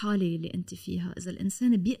النظر الحالة اللي انت فيها. اذا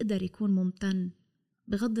الانسان بيقدر يكون ممتن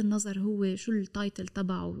بغض النظر هو شو التايتل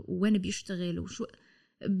تبعه ووين بيشتغل وشو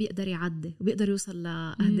بيقدر يعدي وبيقدر يوصل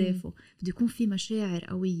لأهدافه، بده يكون في مشاعر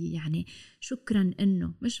قوية. يعني شكرا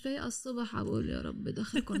انه مش فايقة الصبح اقول يا رب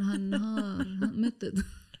دخلكم هالنهار متد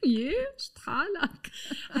يشت حالك.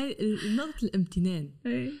 هاي نقطة الامتنان.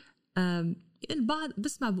 البعض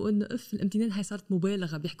بسمع بقول انه الامتنان هاي صارت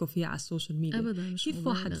مبالغه بيحكوا فيها على السوشيال ميديا. ابدا مش كيف مبالغة.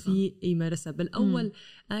 واحد فيه يمارسها؟ بالاول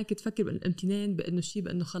انا كنت فكر بالامتنان بانه شيء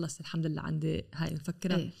بانه خلص الحمد لله عندي هاي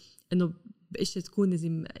مفكره انه باشياء تكون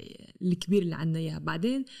لازم الكبير اللي عنا اياها.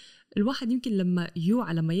 بعدين الواحد يمكن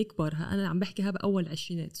لما يكبر، انا عم بحكيها باول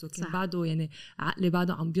عشرينات، كان بعده يعني عقلي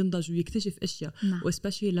بعده عم بينضج ويكتشف اشياء،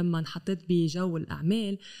 واسبشلي لما انحطيت بجو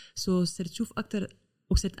الاعمال صرت شوف اكتر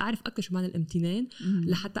وصرت أعرف أكتر شو معنى الامتنان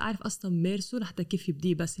لحتى أعرف أصلاً مارسه لحتى كيف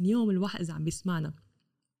يبديه. بس اليوم الواحد إذا عم بيسمعنا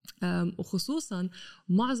وخصوصاً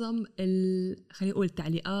معظم خلينا نقول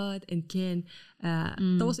التعليقات إن كان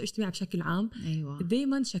التواصل الاجتماعي بشكل عام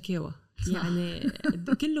دايماً شكاوى، يعني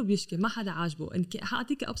كله بيشكي، ما حدا عاجبه.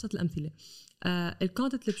 حاعطيك ابسط الامثله.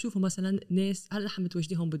 الكونتنت اللي بشوفه مثلا ناس هلا عم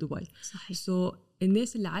بتوجديهم بدبي، صحيح.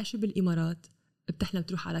 الناس اللي عايشه بالامارات بتحلم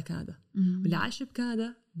تروح على كندا، واللي عايشه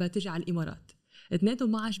بكندا بتجي على الامارات.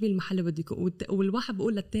 اثنيناتهم ما عاجبين المحل اللي بدك، والواحد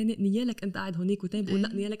بقول للثاني نيالك انت قاعد هونيك، والثاني بقول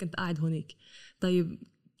لا نيالك انت قاعد هونيك. طيب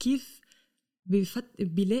كيف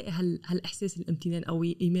بيلاقي هالاحساس الامتنان او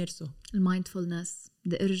يمارسه؟ المايندفولنس.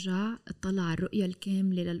 بدي ارجع اطلع على الرؤيه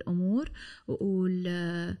الكامله للامور واقول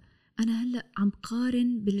انا هلا عم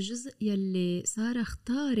قارن بالجزء يلي سارة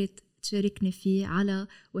اختارت تشاركني فيه على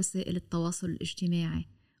وسائل التواصل الاجتماعي،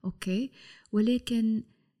 اوكي، ولكن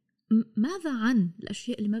ماذا عن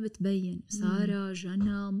الاشياء اللي ما بتبين؟ سارة،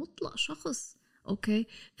 جنى، مطلق شخص، اوكي.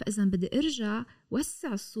 فاذا بدي ارجع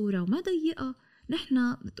وسع الصوره وما ضيقها.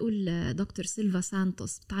 نحن بتقول دكتور سيلفا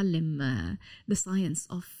سانتوس بتعلم the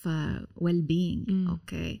science of well-being،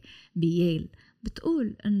 اوكي، بييل،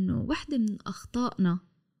 بتقول انه واحدة من اخطائنا،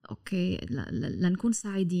 اوكي، لنكون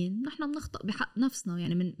سعيدين، نحن بنخطئ بحق نفسنا،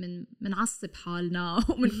 يعني منعصب حالنا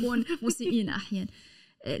وبنكون مسيئين احيانا،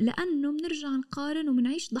 لانه بنرجع نقارن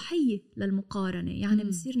وبنعيش ضحية للمقارنة، يعني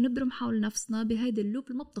بنصير نبرم حول نفسنا بهيدا اللوب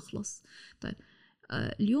اللي ما بتخلص. طيب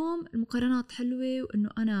اليوم المقارنات حلوة، وإنه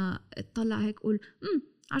أنا اطلع هيك أقول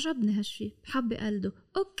عجبني هالشي، بحب أقلده،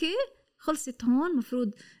 أوكي، خلصت هون.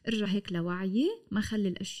 مفروض أرجع هيك لوعيي، ما خلي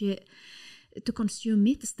الأشياء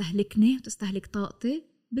تكونسيومي، تستهلكني وتستهلك طاقتي.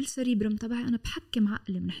 بالسريبرم تبعي أنا بحكم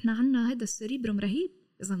عقلي. نحن عنا هذا السريبرم رهيب،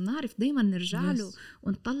 إذا بنعرف دايما نرجع له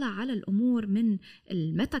ونطلع على الأمور من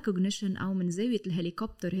الميتا كوجنيشن أو من زاوية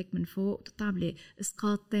الهليكوبتر هيك من فوق، وتتعملي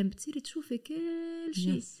إسقاط تام، بتصيري تشوفي كل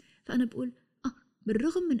شيء. فأنا بقول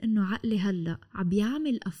بالرغم من انه عقلي هلا عم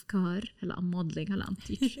بيعمل افكار، هلا ام موديلينج، هلا ام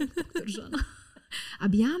تيتش دكتور جانا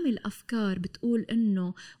عم بيعمل افكار بتقول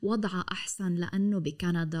انه وضعها احسن لانه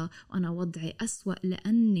بكندا وانا وضعي اسوأ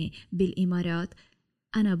لاني بالامارات،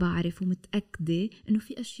 انا بعرف ومتاكده انه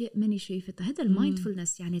في اشياء ماني شايفتها. هذا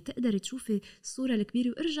المايندفولنس، يعني تقدري تشوفي الصوره الكبيره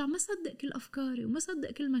وارجع ما صدق كل افكاري وما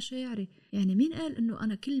صدق كل مشاعري. يعني مين قال انه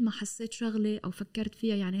انا كل ما حسيت شغله او فكرت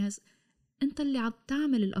فيها يعني انت اللي عم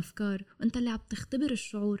تعمل الافكار، وانت اللي عم تختبر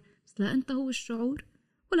الشعور، بس لا انت هو الشعور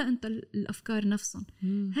ولا انت الافكار نفسهم.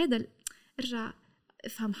 هذا ارجع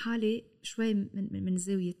افهم حالي شوي من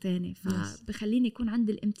زاويه تانية، فبخليني يكون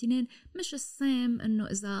عندي الامتنان، مش السام انه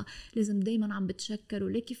اذا لازم دايما عم بتشكر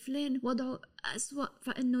وليكي فلان وضعه اسوأ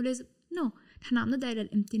فانه لازم نحن عم ندعي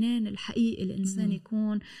للامتنان الحقيقي. الانسان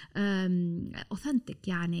يكون اوثنتيك،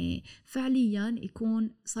 يعني فعليا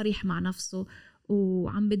يكون صريح مع نفسه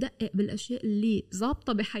وعم بدقق بالأشياء اللي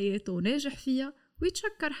ضابطة بحياته وناجح فيها،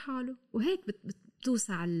 ويتشكر حاله. وهيك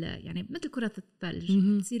بتوسع يعني مثل كرة الثلج،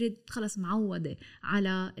 بتصير خلص معودة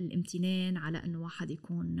على الامتنان، على أنه واحد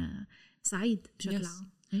يكون سعيد بشكل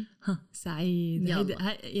عام. سعيد،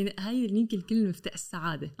 يعني هاي يمكن الكلمة مفتاح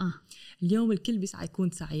السعادة. اليوم الكل بيسعى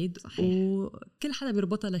يكون سعيد. صحيح. وكل حدا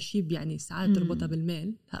بيربطها لشيء، يعني السعادة تربطها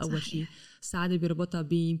بالمال، أول شيء. السعادة بيربطها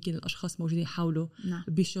بيمكن الأشخاص موجودين حوله،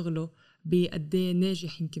 بشغله، بقديه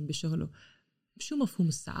ناجح يمكن بشغله. شو مفهوم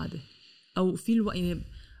السعادة؟ أو في الوقت يعني،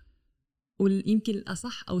 ويمكن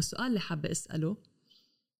الأصح أو السؤال اللي حابة أسأله،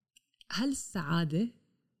 هل السعادة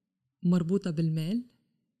مربوطة بالمال؟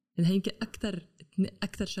 لأنها يمكن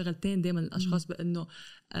أكثر شغلتين دايما الأشخاص بأنه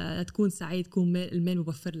تكون سعيد، تكون المال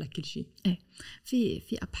مبفر لك كل شيء.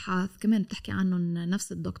 في أبحاث كمان بتحكي عنهم،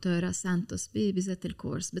 نفس الدكتورة سانتوس بذات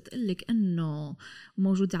الكورس بتقلك أنه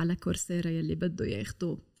موجود على كورسيرا يلي بده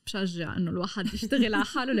ياخدوه، بشجع أنه الواحد يشتغل على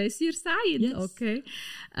حاله ليصير سعيد. أوكي.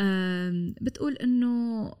 بتقول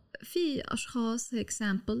أنه في أشخاص هيك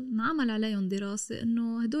سامبل نعمل عليهم دراسة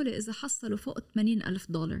أنه هدول إذا حصلوا فوق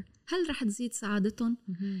 $80,000 هل رح تزيد سعادتهم؟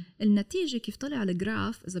 النتيجة كيف طلع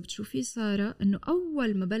الجراف إذا بتشوفيه سارة، أنه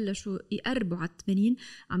أول ما بلشوا يقربوا على 80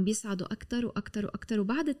 عم بيسعدوا أكتر وأكتر وأكتر،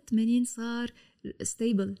 وبعد 80 صار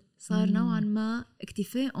ستيبل، صار نوعا ما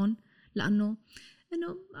اكتفاء، لأنه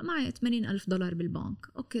معي $80,000 بالبنك،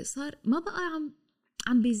 أوكي، صار ما بقى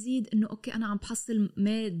عم بيزيد إنه أوكي أنا عم بحصل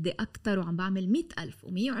مادة أكتر وعم بعمل 100,000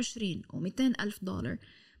 و120 و200,000 $،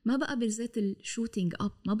 ما بقى بذات الشوتينج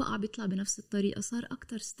أب، ما بقى بيطلع بنفس الطريقة، صار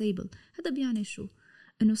أكتر ستيبل. هذا بيعني شو؟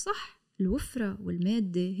 إنه صح الوفرة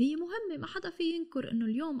والمادة هي مهمة، ما حدا في ينكر إنه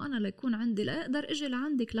اليوم أنا ليكون عندي لا أقدر أجي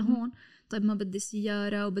لعندك لهون، طيب ما بدي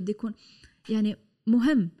سيارة وبدي يكون يعني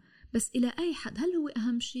مهم، بس إلى أي حد؟ هل هو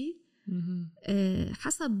أهم شيء؟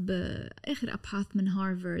 حسب آخر أبحاث من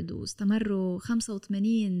هارفارد واستمروا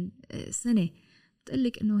 85 سنة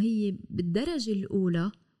بتقلك إنه هي بالدرجة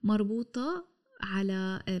الأولى مربوطة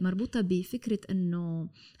على مربوطة بفكرة إنه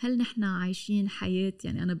هل نحن عايشين حياة،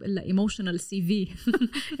 يعني أنا بقول لها emotional CV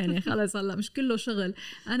يعني خلص هلا مش كله شغل،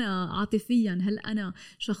 أنا عاطفيا هل أنا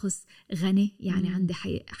شخص غني، يعني عندي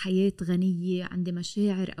حياة غنية، عندي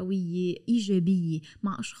مشاعر قوية إيجابية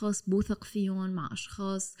مع أشخاص بوثق فيهم، مع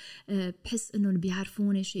أشخاص بحس إنه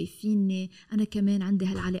بيعرفوني شايفيني، أنا كمان عندي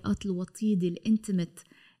هالعلاقات الوطيدة الانتمت.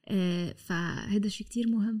 فهذا شيء كتير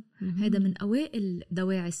مهم. هذا من أوائل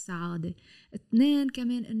دواعي السعادة. 2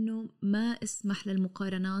 كمان إنه ما اسمح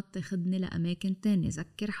للمقارنات تاخدني لأماكن تانية.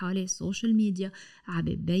 ذكر حالي السوشيال ميديا عم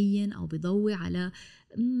بيبين أو بيضوي على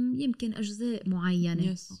يمكن أجزاء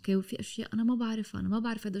معينة أوكي، وفي أشياء أنا ما بعرفها. أنا ما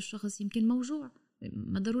بعرف هذا الشخص يمكن موجوع،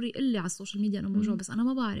 ما ضروري يقول لي على السوشيال ميديا أنه موجوع بس أنا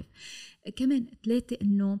ما بعرف. كمان 3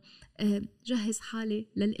 إنه جهز حالي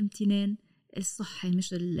للامتنان الصحي مش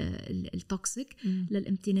التوكسيك،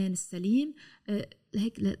 للامتنان السليم.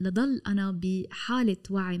 هيك لضل أنا بحالة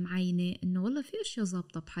وعي معينة إنه والله في أشياء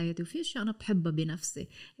ضابطة بحياتي وفي أشياء أنا بحبها بنفسي،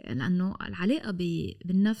 لأنه العلاقة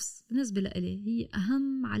بالنفس بالنسبة لي هي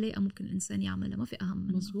أهم علاقة ممكن الإنسان يعملها، ما في أهم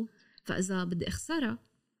منها. مزبوط. فإذا بدي أخسرها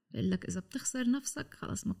بقول لك إذا بتخسر نفسك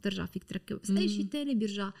خلاص ما بترجع فيك تركب، بس أي شيء تاني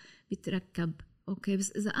بيرجع بيتركب أوكي.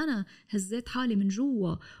 بس إذا أنا هزيت حالي من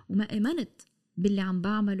جوا وما آمنت باللي عم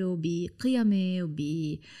بعمله بقيمي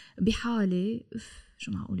وبحالي،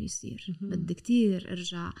 شو معقول يصير؟ بدي كتير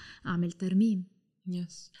أرجع أعمل ترميم.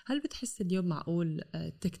 يس. هل بتحس اليوم معقول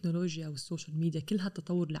التكنولوجيا والسوشيال ميديا كل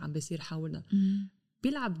هالتطور اللي عم بيصير حولنا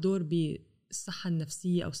بيلعب دور بالصحة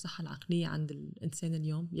النفسية أو الصحة العقلية عند الإنسان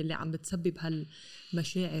اليوم، يلي عم بتسبب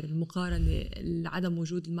هالمشاعر، المقارنة، عدم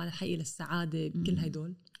وجود المعنى الحقيقي للسعادة، بكل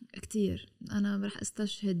هيدول؟ كتير. أنا رح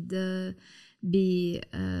أستشهد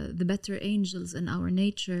The Better Angels in Our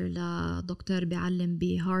Nature لدكتور بيعلم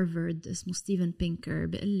بهارفارد اسمه ستيفن بينكر.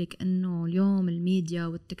 بيقلك أنه اليوم الميديا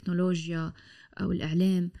والتكنولوجيا أو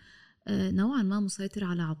الإعلام نوعا ما مسيطر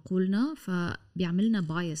على عقولنا، فبيعملنا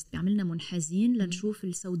بايست، بيعملنا منحازين لنشوف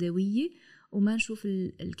السوداوية وما نشوف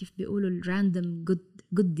كيف بيقولوا الراندوم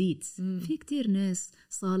good deeds. في كتير ناس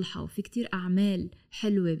صالحة وفي كتير أعمال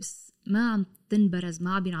حلوة بس ما عم تنبرز،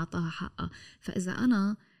 ما عم بينعطاها حقها. فإذا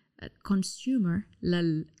أنا consumer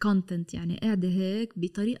للcontent يعني قاعدة هيك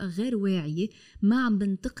بطريقة غير واعية، ما عم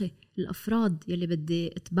بنتقي الأفراد يلي بدي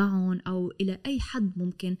اتبعهم أو إلى أي حد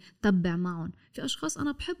ممكن تبع معهم. في أشخاص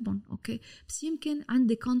أنا بحبهم أوكي، بس يمكن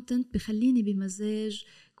عندي content بخليني بمزاج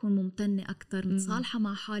كون ممتنة أكتر، متصالحة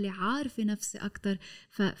مع حالي، عارفة نفسي أكتر.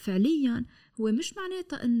 ففعليا هو مش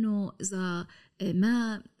معناتها أنه إذا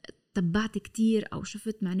ما تبعت كتير أو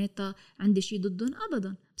شفت معناتها عندي شيء ضدهم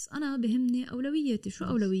أبدا، بس أنا بهمني أولوياتي. شو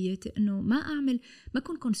أولوياتي؟ إنه ما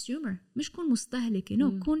كون consumer، مش كون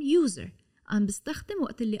مستهلكة، كون user. أنا بستخدم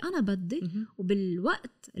وقت اللي أنا بدي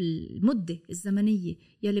وبالوقت المدة الزمنية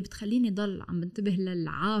يلي بتخليني ضل عم بنتبه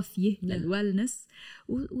للعافية للوالنس،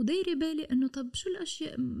 ودايري بالي إنه طب شو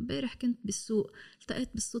الأشياء. امبارح كنت بالسوق التقيت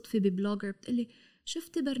بالصدفة ببلوجر بتقلي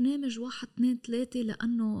شفتي برنامج 1 2 3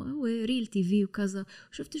 لأنه هو ريل تي في وكذا،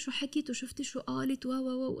 وشفتي شو حكيت وشفتي شو قالت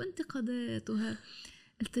وانتقدت وها.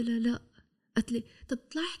 قلت لها لا. قلت لي طب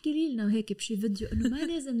طلع احكي لي لنا هيك بشي فيديو انه ما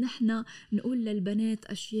لازم نحن نقول للبنات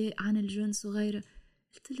اشياء عن الجنس وغيره.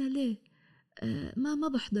 قلت لها ليه؟ ما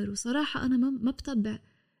بحضر وصراحة انا ما بتبع.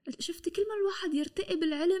 شفتي كل ما الواحد يرتقي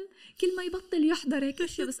بالعلم كل ما يبطل يحضر هيك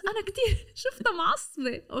اشياء، بس انا كتير شفتها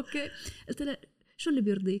معصبة اوكي. قلت لها شو اللي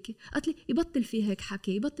بيرضيكي؟ قالت لي يبطل فيه هيك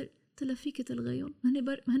حكي، يبطل. قلت لها فيك تلغيهم،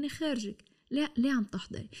 هني خارجك، ليه عم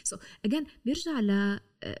تحضري؟ اجان بيرجع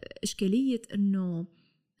لإشكالية انه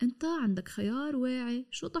انت عندك خيار واعي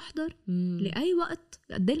شو تحضر لأي وقت،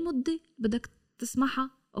 قد ايه المدة بدك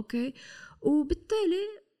تسمعها اوكي،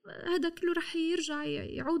 وبالتالي هذا كله رح يرجع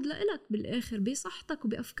يعود لإلك بالآخر بصحتك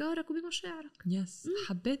وبأفكارك وبمشاعرك. يس.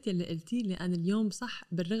 حبيت يلي قلتي لي. أنا اليوم صح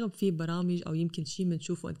بالرغم في برامج أو يمكن شيء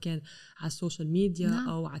منشوفه إن كان على السوشيال ميديا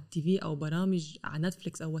أو على التي في أو برامج على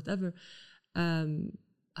نتفليكس أو whatever،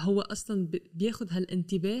 هو أصلا بياخد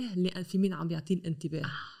هالانتباه لأن في مين عم بيعطيه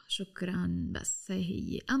الانتباه. شكرا. بس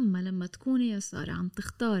هي أما لما تكوني يا سارة عم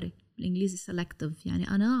تختاري، بالإنجليزي selective، يعني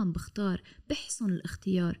أنا عم بختار، بحسن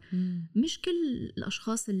الاختيار. مش كل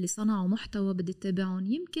الأشخاص اللي صنعوا محتوى بدي اتبعهم.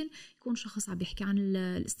 يمكن يكون شخص عم بيحكي عن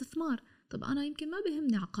الاستثمار، طب أنا يمكن ما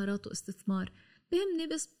بهمني عقارات واستثمار، بهمني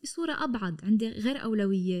بس بصورة أبعد، عندي غير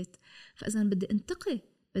أولويات. فإذا بدي انتقي،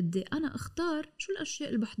 بدي أنا اختار شو الأشياء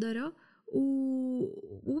اللي بحضرها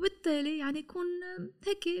وبالتالي يعني يكون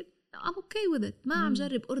هيك I'm okay with it، ما عم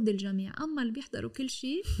جرب أرضي الجميع. أما اللي بيحضروا كل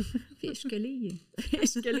شيء في إشكالية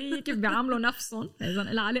إشكالية كيف بيعاملوا نفسهم. إذن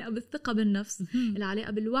العلاقة بالثقة بالنفس،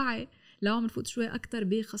 العلاقة بالوعي. لو عم نفوت شوي أكتر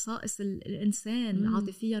بخصائص الإنسان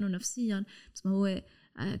عاطفيا ونفسيا، بس ما هو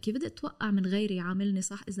كيف بدي أتوقع من غيري يعاملني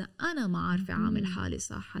صح إذا أنا ما عارفة عامل حالي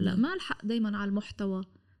صح؟ هلأ ما الحق دايما على المحتوى.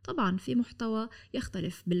 طبعا في محتوى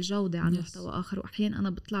يختلف بالجودة عن محتوى آخر، وأحيانا أنا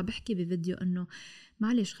بطلع بحكي بفيديو إنه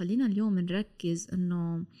معلش خلينا اليوم نركز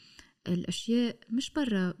إنه الأشياء مش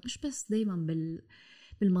برا، مش بس دايما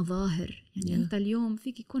بالمظاهر. يعني أنت اليوم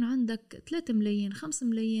فيك يكون عندك 3 ملايين 5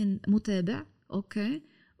 ملايين متابع أوكي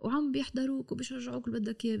وعم بيحضروك وبيشجعوك اللي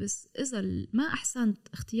بدك إياه، بس إذا ما أحسنت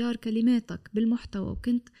اختيار كلماتك بالمحتوى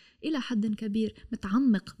وكنت إلى حد كبير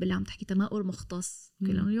متعمق باللي عم تحكي، تماؤل مختص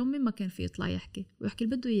لأنه اليوم مين ما كان فيه يطلع يحكي ويحكي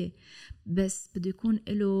اللي بده إياه، بس بده يكون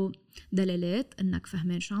له دلالات إنك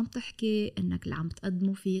فهمان شو عم تحكي، إنك اللي عم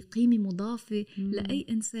تقدمه فيه قيمة مضافة لأي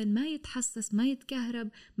إنسان، ما يتحسس ما يتكهرب،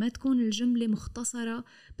 ما تكون الجملة مختصرة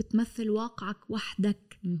بتمثل واقعك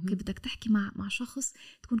وحدك. كيف بدك تحكي مع شخص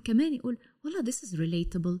تكون كمان يقول والله this is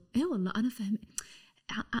relatable، إيه والله أنا فهم،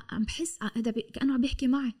 عم بحس هذا كأنه عم بيحكي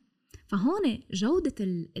معي. فهون جودة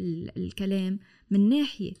الكلام من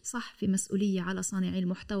ناحية صح، في مسؤولية على صانعي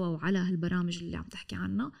المحتوى وعلى هالبرامج اللي عم تحكي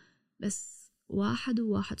عنها، بس واحد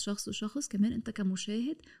وواحد شخص وشخص كمان أنت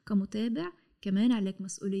كمشاهد كمتابع كمان عليك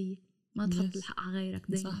مسؤولية، ما تحط الحق على غيرك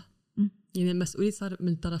دايما. صح. يعني المسؤولية صار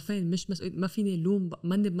من الطرفين، مش مسؤولية ما فيني لوم،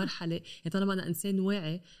 ماني بمرحلة يعني طالما أنا إنسان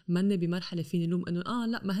واعي ماني بمرحلة فيني لوم إنه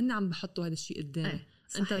لا ما هن عم بحطوا هذا الشيء قدامي.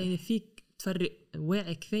 أنت يعني فيك تفرق،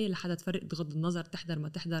 واعي كفاية لحدا تفرق بغض النظر تحضر ما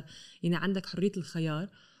تحضر، يعني عندك حرية الخيار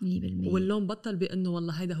 100%. واللوم بطل بأنه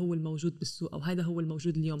والله هيدا هو الموجود بالسوق أو هيدا هو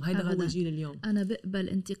الموجود اليوم، هيدا هو جيل اليوم. أنا بقبل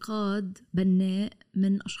انتقاد بناء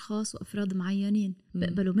من أشخاص وأفراد معينين،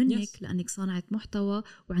 بقبلوا منك لأنك صانعة محتوى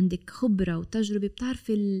وعندك خبرة وتجربة،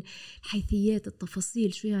 بتعرفي الحيثيات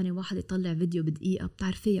التفاصيل، شو يعني واحد يطلع فيديو بدقيقة،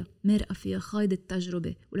 بتعرفيها مرقة فيها خايضة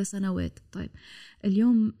التجربة ولسنوات. طيب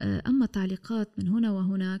اليوم أما تعليقات من هنا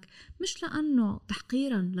وهناك مش لأنه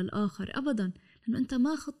تحقيرا للآخر أبدا، لأنه أنت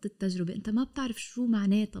ما خضت التجربة، أنت ما بتعرف شو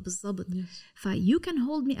معناتها بالضبط. you can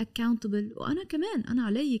hold me accountable. وأنا كمان أنا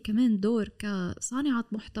علي كمان دور كصانعة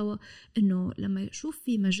محتوى إنه لما يشوف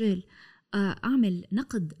في مجال أعمل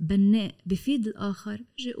نقد بناء بفيد الآخر،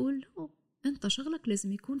 جي أقول أنت شغلك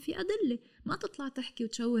لازم يكون في أدلة، ما تطلع تحكي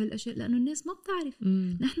وتشوه الأشياء لأنه الناس ما بتعرف.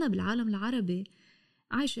 نحن بالعالم العربي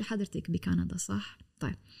عايشة حضرتك بكندا صح؟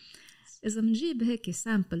 طيب إذا منجيب هيك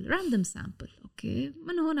سامبل راندوم سامبل أوكي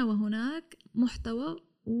من هنا وهناك محتوى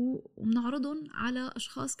ومنعرضهم على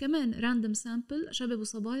أشخاص كمان راندوم سامبل شباب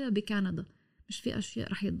وصبايا بكندا، مش في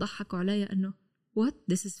أشياء رح يضحكوا عليها إنه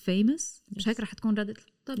what this is famous؟ مش هيك رح تكون ردة.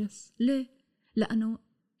 طب ليه؟ لأنه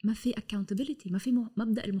ما في accountability، ما في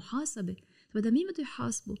مبدأ المحاسبة. فبدا مين بده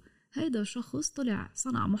يحاسبه؟ هيدا شخص طلع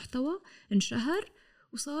صنع محتوى انشهر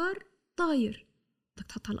وصار طاير، بدك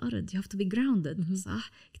تحط على الأرض، you have to be grounded.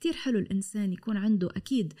 صح؟ كتير حلو الإنسان يكون عنده،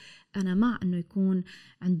 أكيد أنا مع أنه يكون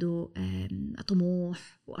عنده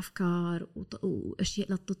طموح وأفكار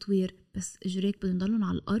وأشياء للتطوير، بس إجريك بدهم يضلون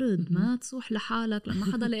على الأرض، ما تصوح لحالك لما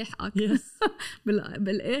حدا لايحقك.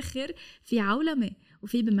 بالآخر في عولمة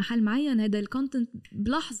وفي بمحل معين هذا الكونتنت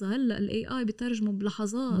بلحظة، هلأ ال AI بيترجمه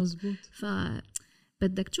بلحظات. مزبوط.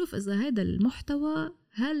 فبدك تشوف إذا هذا المحتوى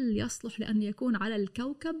هل يصلح لأن يكون على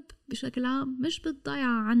الكوكب بشكل عام، مش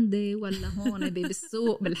بالضيعة عندي ولا هون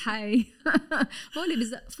بالسوق بالحي. هولي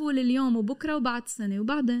بزقفوا اليوم وبكرة وبعد سنة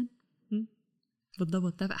وبعدين.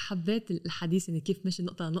 بالضبط. حبيت الحديث إن كيف مشي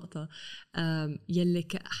نقطة لنقطة، يلي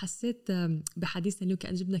حسيت بحديثنا اليوم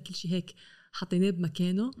كأن جبنا كل شيء هيك حطيناه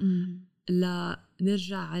بمكانه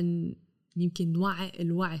لنرجع عن يمكن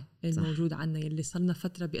الوعي الموجود عنا، يلي صرنا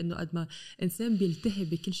فترة بأنه قد ما إنسان بيلتهي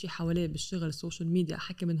بكل شيء حواليه بالشغل السوشيال ميديا،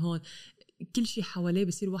 حكي من هون كل شيء حواليه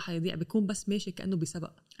بصير واحد يضيع، بيكون بس ماشي كأنه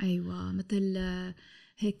بسبق. أيوة مثل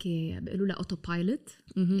هيك بيقولوا له أوتو بايلوت،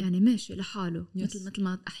 يعني ماشي لحاله. مثل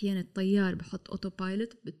ما أحيانا الطيار بحط أوتو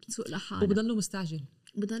بايلوت بتسوق لحاله وبضله مستعجل،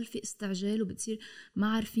 بضل في استعجال وبتصير ما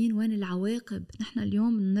عارفين وين العواقب. نحن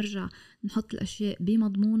اليوم نرجع نحط الأشياء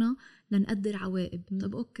بمضمونة لنقدر عواقب.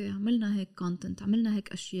 طب أوكي عملنا هيك كونتنت، عملنا هيك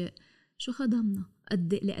أشياء، شو خدمنا؟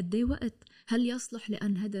 لقدي وقت؟ هل يصلح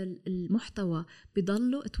لأن هذا المحتوى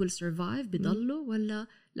بضله it will survive بضله ولا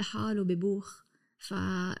لحاله ببوخ؟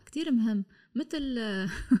 فكتير مهم.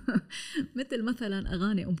 مثل مثلا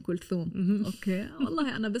أغاني أم كلثوم. أوكي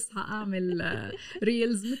والله أنا بصحى أعمل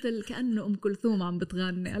ريلز مثل كأنه أم كلثوم عم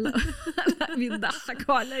بتغني. هلا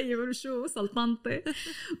بيضحكوا علي بيقولوا شو سلطنتي،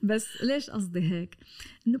 بس ليش قصدي هيك؟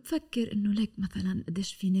 إنه بفكر إنه ليك مثلا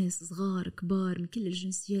قديش في ناس صغار كبار من كل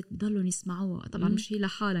الجنسيات بضلوا يسمعوها. طبعا مش هي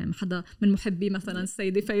لحالها، يعني حدا من محبي مثلا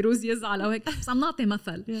السيدة فيروز يزعل أو هيك، بس عم نعطي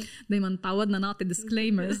مثل. دايما تعودنا نعطي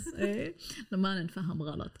disclaimers لما نفهم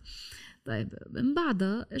غلط. طيب من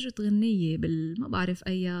بعدها اجت غنية ما بعرف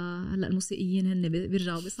أي، هلا الموسيقيين هن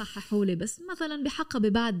بيرجعوا بيصححوا لي، بس مثلا بحقبة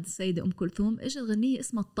بعد السيدة أم كلثوم اجت غنية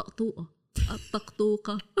اسمها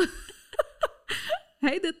الطقطوقة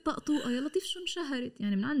هيدي الطقطوقة يا لطيف شو انشهرت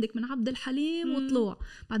يعني من عندك من عبد الحليم وطلوع،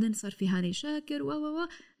 بعدين صار في هاني شاكر و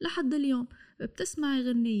لحد اليوم بتسمعي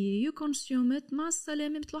غنية you consume it مع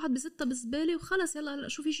السلامة، مثل واحد بزتها بزبالة وخلص يلا هلا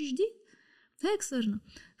شو في شي جديد. هيك صرنا.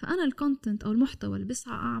 فأنا الكونتنت أو المحتوى اللي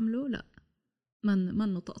بسعى أعمله لا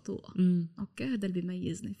منه طقطوقة. أوكي هذا اللي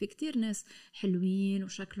بيميزني. في كتير ناس حلوين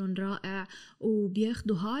وشكلهم رائع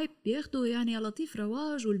وبياخدوا هايب، بياخدوا يعني يا لطيف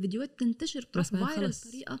رواج والفيديوهات تنتشر تروح فايرل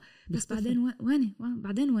طريقة، بس بعدين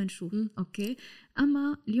بعدين وين شو. أوكي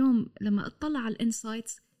أما اليوم لما أطلع على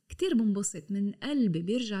الانسايتس كتير بنبسط من قلبي،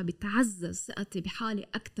 بيرجع بتعزز ثقتي بحالي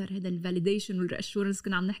أكتر. هذا الفاليديشن والريأشورنس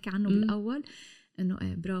كنا عم نحكي عنه بالأول، إنه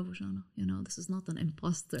إيه برافو جانا you know this is not an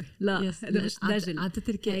imposter. لا هذا مش دجل، عم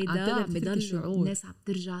تتركي شعور. الناس عم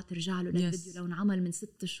ترجع له للفيديو لو انعمل من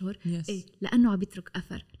 6 أشهر إيه لأنه عم بيترك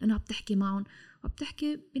أثر، لأنه عم تحكي معهم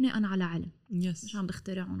وبتحكي بناء على علم مش عم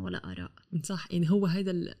بخترعهم ولا آراء. صح. يعني هو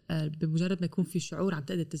هيدا بمجرد ما يكون في شعور عم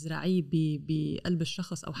تقدر تزرعيه بقلب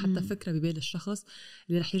الشخص أو حتى فكرة ببال الشخص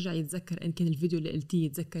اللي رح يرجع يتذكر إن كان الفيديو اللي قلتيه،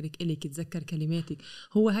 يتذكرك إليك، يتذكر كلماتك.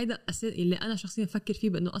 هو هيدا أساس اللي أنا شخصيا فكر فيه،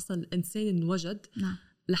 بأنه أصلا الإنسان انوجد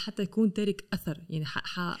لحتى يكون تارك أثر. يعني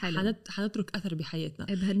حنترك أثر بحياتنا.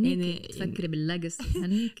 بهنيك يعني تفكري باللاجسي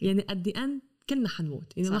هنيك يعني قد أن كلنا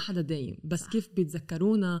حنموت يعني ما حدا دايم، بس صح. كيف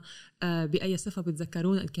بيتذكرونا بأي صفة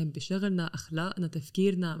بيتذكرونا، إن كان بشغلنا، أخلاقنا،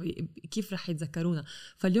 تفكيرنا، كيف رح يتذكرونا.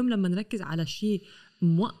 فاليوم لما نركز على شيء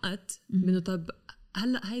مؤقت منه طب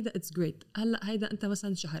هلا هيدا اتس جريت، هلا هيدا انت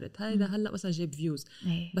مثلا شهرت، هيدا هلا مثلا جاب فيوز،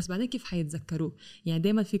 بس بعدين كيف حيتذكروه. يعني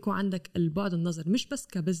دايما في يكون عندك البعد النظر، مش بس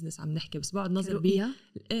كبزنس عم نحكي، بس بعد نظر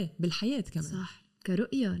بالحياة كمان. صح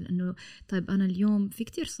كرؤية. لأنه طيب أنا اليوم في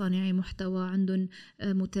كتير صانعي محتوى عندهم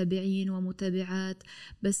متابعين ومتابعات،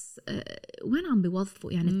 بس وين عم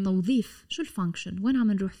بيوظفوا يعني التوظيف شو الفانكشن وين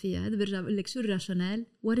عم نروح فيها؟ هذا برجع بقول لك شو الراشونال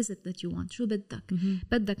what is it that you want. شو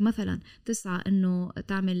بدك مثلا تسعى إنه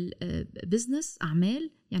تعمل بزنس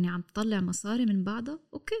أعمال يعني عم تطلع مصاري من بعدها،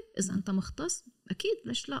 أوكي إذا أنت مختص أكيد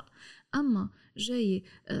ليش لا. أما جاي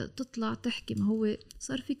تطلع تحكي، ما هو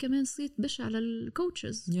صار في كمان صيت بشع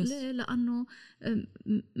للكوتشز. ليه؟ لأنه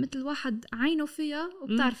مثل واحد عينه فيها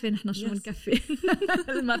وبتعرفين إحنا شو نكفي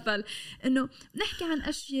المثل إنه نحكي عن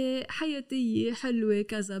أشياء حياتية حلوة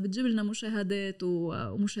كذا بتجيب لنا مشاهدات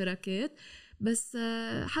ومشاركات، بس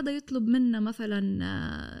حدا يطلب منا مثلا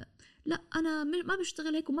لا أنا ما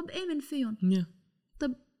بشتغل هيك وما بآمن فيهم.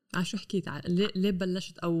 طب شو حكيت ليه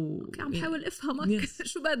بلشت أو عم حاول أفهمك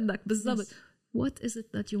شو بدك بالضبط. What is it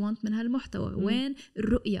that you want من هالمحتوى؟ وين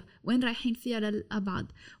الرؤية؟ وين رايحين فيها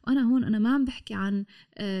للأبعد؟ وأنا هون أنا ما عم بحكي عن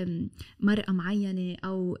مرأة معينة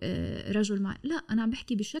أو رجل معين، لا أنا عم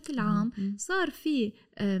بحكي بشكل عام. صار في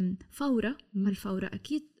فورة، الفورة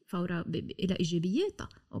أكيد فورة إلى إيجابياتها.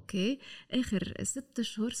 أوكي آخر 6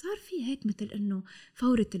 أشهر صار في هيك مثل إنه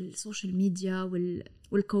فورة السوشيال ميديا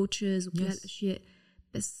والكوتشز وكل هالأشياء،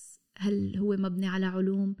 بس هل هو مبني على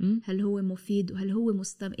علوم؟ هل هو مفيد؟ وهل هو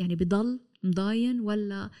يعني بضل مضاين،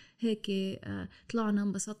 ولا هيك طلعنا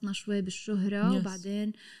انبسطنا شوي بالشهرة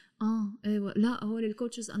وبعدين ايوه لا هول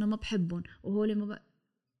الكوتشز انا ما بحبهم وهول ما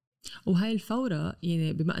وهاي الفورة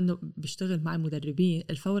يعني بما أنه بشتغل مع المدربين،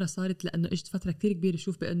 الفورة صارت لأنه إجت فترة كتير كبيرة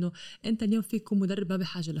شوف بأنه أنت اليوم فيك تكون مدرب ما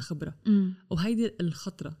بحاجة لخبرة. وهيدي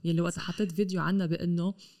الخطرة يلي وقت حطيت فيديو عنها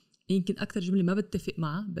بأنه يمكن أكتر جملة ما بتفق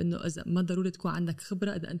معها، بأنه إذا ما ضروري تكون عندك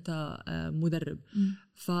خبرة إذا أنت مدرب.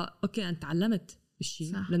 فأوكي أنا تعلمت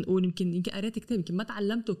بالشيء، لنقول يمكن قريت كتاب، يمكن ما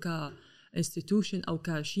تعلمته كإنستيتوشن أو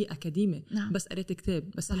كشيء أكاديمي. بس قريت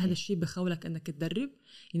كتاب. بس هذا الشيء بخولك أنك تدرب،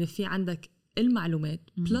 يعني في عندك المعلومات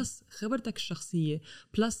بلس خبرتك الشخصية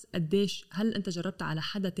بلس قديش هل أنت جربت على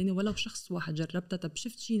حدا تاني ولو شخص واحد جربتها، طب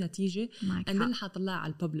شفت شيء نتيجة أنا اللي حطلعها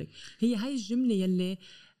على الببليك. هي هاي الجملة يلي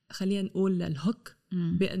خلينا نقول الهوك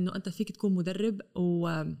بأنه أنت فيك تكون مدرب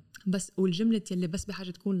وبس، والجملة يلي بس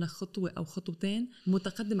بحاجة تكون لك خطوة أو خطوتين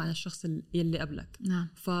متقدم على الشخص يلي قبلك.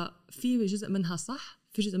 ففي جزء منها صح،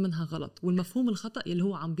 في جزء منها غلط، والمفهوم الخطأ يلي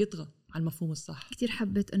هو عم بيطغى على المفهوم الصح. كتير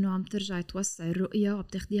حبيت أنه عم ترجع توسع الرؤية وعم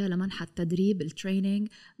تاخديها لمنحى التدريب الترينينج.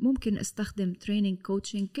 ممكن استخدم ترينينج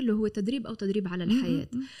كوتشنج كله هو تدريب أو تدريب على الحياة.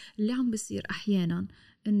 اللي عم بيصير أحيانا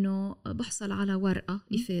إنه بحصل على ورقة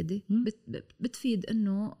إفادة بتفيد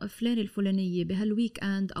إنه فلان الفلانية بهالويك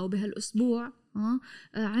أند أو بهالأسبوع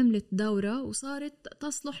عملت دورة وصارت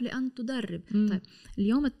تصلح لأن تدرب. طيب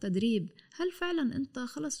اليوم التدريب، هل فعلا أنت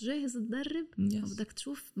خلص جاهز تدرب؟ بدك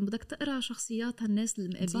تشوف، بدك تقرأ شخصيات هالناس اللي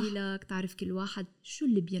مقابلك، تعرف كل واحد شو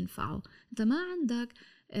اللي بينفعه. أنت ما عندك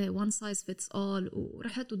one size fits all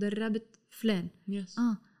ورحت ودربت فلان.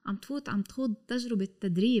 عم تخوض تجربة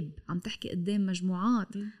تدريب، عم تحكي قدام مجموعات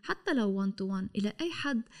حتى لو 1 to 1 إلى أي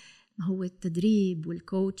حد. ما هو التدريب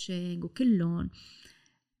والكوتشنج وكلهم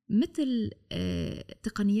مثل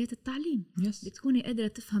تقنيات التعليم. بتكوني قادرة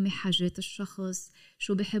تفهمي حاجات الشخص،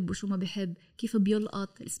 شو بحب وشو ما بحب، كيف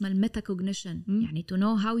بيلقط، اسمها الميتاكوجنيشن، يعني to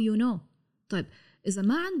know how you know. طيب إذا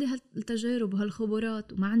ما عندي هالتجارب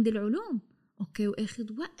وهالخبرات وما عندي العلوم، أوكي،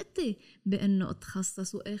 وأخذ وقتي بأنه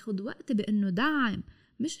أتخصص وأخذ وقتي بأنه دعم،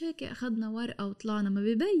 مش هيك أخذنا ورقة وطلعنا. ما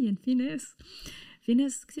بيبين. في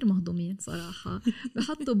ناس كتير مهضومين صراحة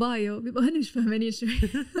بحطوا بايو بيبقوا هن مش فاهمانين شو.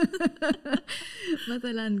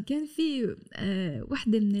 مثلا كان في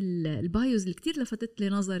وحدة من البايوز اللي كتير لفتت لي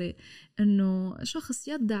نظري، إنه شخص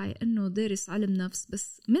يدعي إنه دارس علم نفس،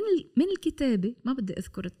 بس من الكتابة، ما بدي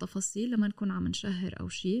أذكر التفاصيل لما نكون عم نشهر أو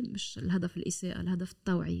شيء، مش الهدف الإساءة، الهدف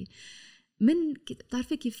التوعية.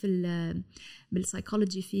 بتعرفي كيف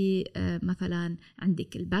بالسايكولوجي في مثلا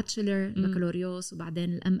عندك الباتشلر، البكالوريوس،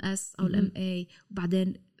 وبعدين الام اس او الام اي،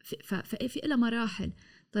 وبعدين في إلى مراحل.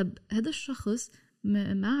 طب هذا الشخص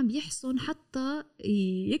ما عم يحسن حتى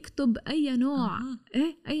يكتب اي نوع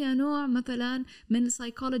اي نوع مثلا من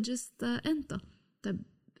السايكولوجيست انت. طب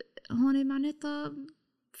هون معناتها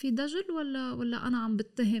في دجل ولا أنا عم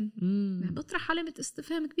بتهم؟ يعني بطرح علامة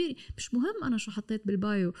استفهام كبيرة. مش مهم أنا شو حطيت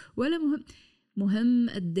بالبايو، ولا مهم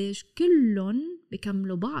قديش كلهم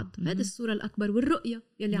بيكملوا بعض. هذه الصورة الأكبر والرؤية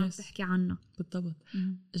يلي عم تحكي عنها. بالضبط.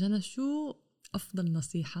 جنى، شو أفضل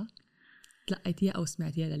نصيحة تلقيتيها أو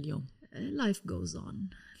سمعتيها لليوم؟ life goes on.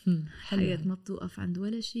 حياة ما بتوقف عند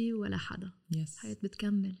ولا شيء ولا حدا. حياة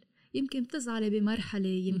بتكمل. يمكن بتزعلي بمرحلة،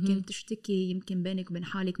 يمكن تشتكي، يمكن بينك وبين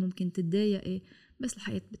حالك ممكن تتضايقي، بس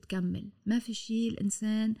الحياة بتكمل. ما في شيء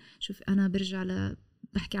الإنسان. شوف، أنا برجع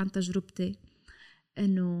بحكي عن تجربتي،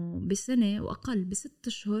 إنه بسنة وأقل ب6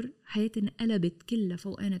 أشهر حياتي انقلبت كلها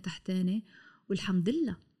فوقانة تحتاني، والحمد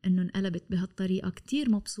لله إنه انقلبت بهالطريقة. كتير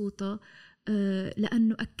مبسوطة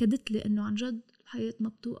لأنه أكدت لي إنه عن جد الحياة ما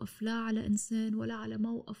بتوقف لا على إنسان ولا على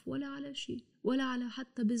موقف ولا على شيء ولا على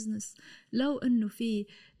حتى بزنس. لو إنه في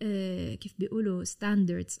كيف بيقولوا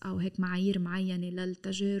ستاندردز أو هيك معايير معينة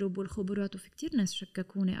للتجارب والخبرات. وفي كتير ناس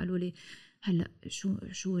شككوني قالوا لي هلأ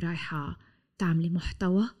شو رايحة تعملي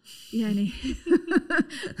محتوى يعني؟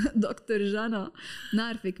 دكتور جنى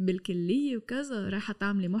نعرفك بالكلية وكذا، رايحة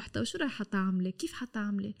تعملي محتوى، شو رايحة تعملي؟ كيف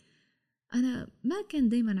حتعملي؟ أنا ما كان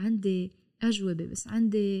دايما عندي أجوبة، بس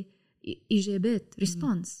عندي إجابات،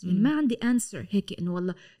 ريسبونس. يعني ما عندي answer هيك إنه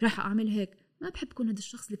والله رايحة أعمل هيك. ما بحب كون هذا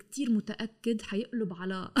الشخص اللي كتير متأكد حيقلب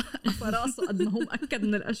على فراسه قد ما هو مأكد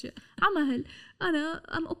من الأشياء. عمهل أنا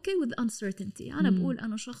I'm okay with uncertainty. أنا بقول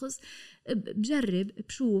أنا شخص بجرب،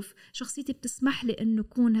 بشوف شخصيتي بتسمح لي إنه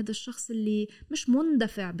كون هذا الشخص اللي مش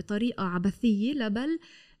مندفع بطريقة عبثية، لبل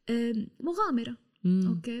مغامرة.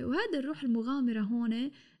 أوكي، وهذا الروح المغامرة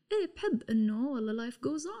هون بحب إنه والله life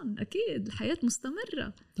goes on. أكيد الحياة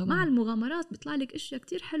مستمرة طبعا. مع المغامرات بيطلع لك أشياء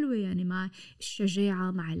كتير حلوة، يعني مع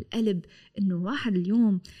الشجاعة، مع القلب، إنه واحد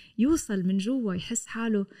اليوم يوصل من جوا يحس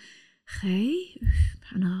حاله خي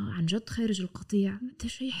أنا عن جد خارج القطيع. ده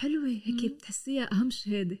شيء حلوة هيك بتحسيها أهم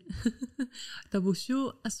شهادة. طب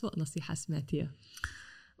وشو أسوأ نصيحة سمعتيها؟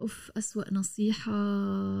 أسوأ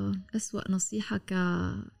نصيحة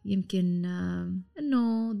يمكن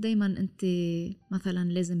إنه دايما أنت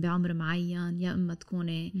مثلا لازم بعمر معين يا إما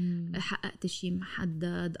تكوني حققت شيء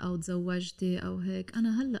محدد أو تزوجتي أو هيك.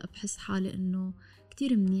 أنا هلأ بحس حالي إنه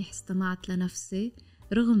كتير منيح استمعت لنفسي،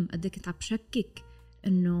 رغم قد كنت عم بشكك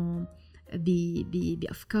إنه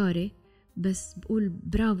بأفكاري، بس بقول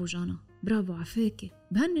برافو جانا، برافو عفاكي،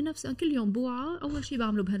 بهني نفسي. أنا كل يوم بوعى أول شي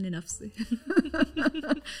بعمله بهني نفسي.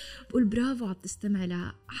 بقول برافو عم تستمعي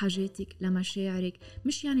لحاجاتك، لمشاعرك.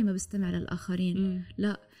 مش يعني ما بستمع للآخرين،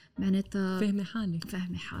 لا، معناتها فهمي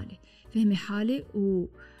حالي.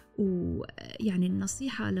 يعني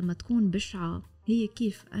النصيحة لما تكون بشعة هي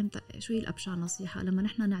كيف شو هي الأبشع نصيحة؟ لما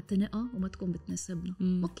نحن نعتنقها وما تكون بتناسبنا.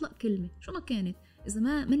 مطلق كلمة شو ما كانت، إذا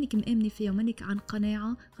ما منك مآمنة فيها ومنك عن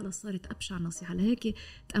قناعة، خلاص صارت أبشع نصيحة. لهيك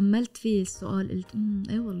تأملت فيه السؤال، قلت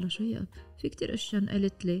إيه والله شو هي، في كتير أشياء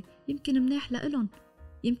قالت لي يمكن مناح لإلهم،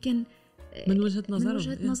 يمكن من وجهة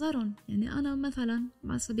نظرهم. يعني أنا مثلا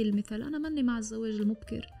على سبيل المثال أنا مني مع الزواج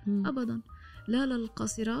المبكر أبدا، لا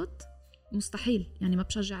للقاصرات مستحيل، يعني ما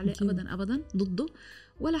بشجع عليه أبدا ضده،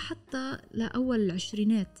 ولا حتى لأول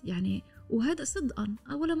العشرينات يعني. وهذا صدقا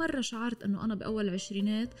أول مرة شعرت أنه أنا بأول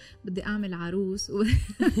العشرينات بدي أعمل عروس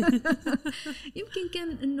يمكن كان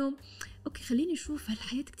أنه أوكي خليني أشوف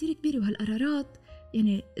هالحياة كتير كبيرة وهالقرارات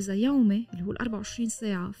يعني إذا يومي اللي هو 24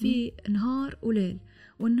 ساعة في نهار وليل،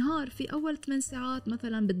 والنهار في أول 8 ساعات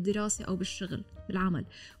مثلا بالدراسة أو بالشغل بالعمل،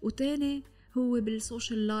 وتاني هو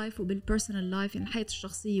بالسوشيال لايف وبالبيرسونال لايف يعني الحياة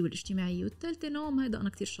الشخصية والاجتماعية، والثالثة نوم. هيدا أنا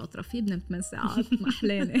كتير شاطرة فيه، بنام 8 ساعات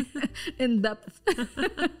محلانة in depth.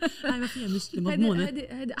 هاي ما فيها مشكلة مضمونة.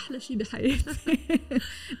 هيدا أحلى شيء بحياتي.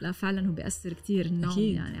 لا فعلا هو بيأثر كتير النوم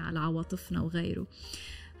أكيد. يعني على عواطفنا وغيره.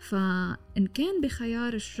 فإن كان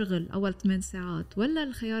بخيار الشغل أول 8 ساعات ولا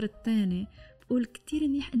الخيار الثاني، بقول كتير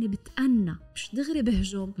منيح إني بتأنى، مش دغري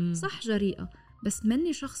بهجم. صح جريئة، بس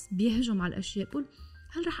مني شخص بيهجم على الأشياء. بقول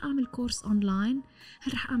هل رح أعمل كورس أونلاين؟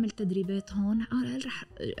 هل رح أعمل تدريبات هون؟ هل رح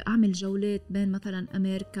أعمل جولات بين مثلا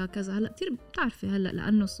أمريكا كذا؟ هلأ كتير بتعرفي هلأ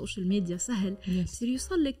لأنه السوشيال ميديا سهل يصير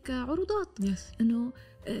يوصل لك عروضات إنه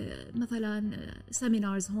مثلا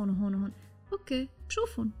سيمينارز هون وهون وهون. أوكي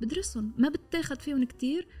بشوفهم بدرسهم، ما بتاخد فيهم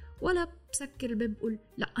كتير ولا بسكر الباب بقول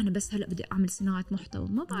لا أنا بس هلأ بدي أعمل صناعة محتوى.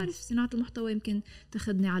 ما بعرف صناعة المحتوى يمكن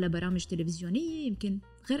تاخدني على برامج تلفزيونية، يمكن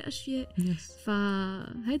غير أشياء.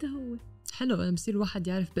 فهذا هو حلو. أنا بصير الواحد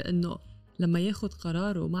يعرف بأنه لما ياخد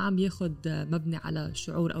قراره ما عم ياخد مبني على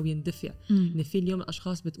شعور أو يندفع. إن في اليوم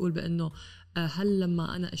الأشخاص بتقول بأنه هل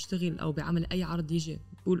لما أنا أشتغل أو بعمل أي عرض يجي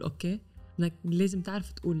بقول أوكي، لازم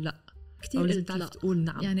تعرف تقول لا كتير، لازم تعرف تقول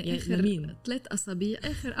نعم. يعني آخر 3 أسابيع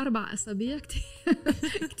آخر 4 أسابيع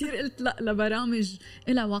كتير قلت لا لبرامج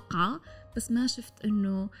إلى وقعة، بس ما شفت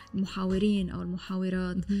إنه المحاورين أو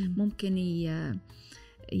المحاورات ممكن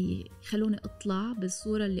يخلوني أطلع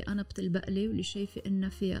بالصورة اللي أنا بتلبقلي واللي شايفة إنها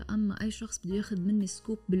فيها. أما أي شخص بده ياخد مني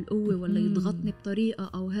سكوب بالقوة ولا يضغطني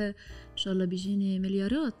بطريقة أو ها إن شاء الله بيجيني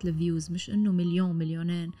مليارات الفيوز، مش إنه مليون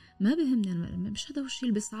مليونين، ما بهمني. مش هذا هو الشيء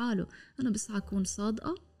اللي بسعاله. أنا بسعى أكون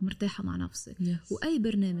صادقة ومرتاحة مع نفسي. وأي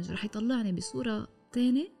برنامج رح يطلعني بصورة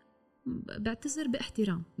تانية بعتذر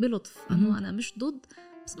باحترام بلطف. أنا مش ضد،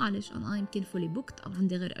 بس معلش أنا يمكن فولي بوكت أو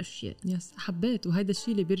عندي غير أشياء. حبيت. وهذا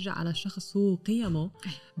الشيء اللي بيرجع على الشخص هو قيمه،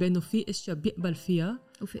 بأنه في أشياء بيقبل فيها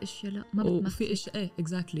وفي أشياء لا ما بتمثل. وفي أشياء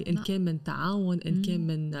exactly إن كان من تعاون، إن كان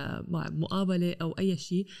من مقابلة أو أي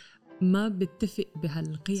شيء ما بتفق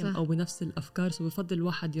بهالقيم صح. أو بنفس الأفكار، سو بفضل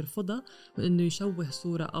الواحد يرفضها وإنه يشوه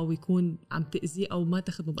صورة أو يكون عم تأذي أو ما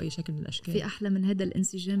تخدمه بأي شكل من الأشكال. في أحلى من هذا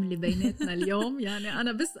الانسجام اللي بيناتنا اليوم. يعني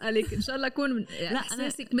أنا بسألك إن شاء الله أكون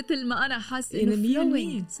إحساسك مثل ما أنا حاسة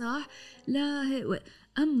إنه صح. لا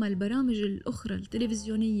أما البرامج الأخرى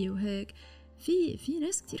التلفزيونية وهيك في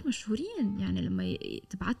ناس كتير مشهورين، يعني لما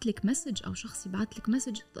تبعت لك مسج أو شخص يبعت لك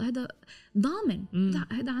مسج، هذا ضامن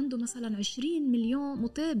هذا عنده مثلا 20 مليون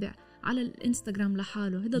متابع على الانستغرام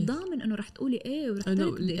لحاله، هذا ضامن انه رح تقولي ايه ورح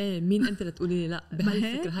تردي ايه. مين انت لتقولي لا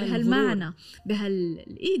بهالفكره هاي بهالمعنى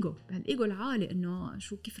بهالايجو العالي انه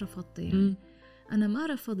شو كيف رفضتي يعني. انا ما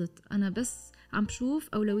رفضت، انا بس عم بشوف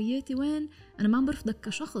اولوياتي وين. انا ما عم برفضك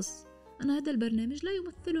كشخص، أنا هذا البرنامج لا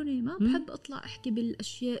يمثلني. ما بحب أطلع أحكي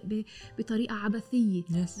بالأشياء بطريقة عبثية.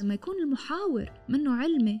 لما يكون المحاور منه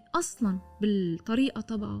علمي أصلاً بالطريقة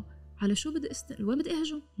تبعه، على شو بدي وين بدي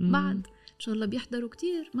أهجم بعد؟ إن شاء الله بيحضروا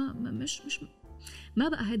كتير. ما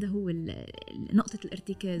بقى هذا هو نقطة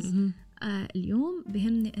الارتكاز. اليوم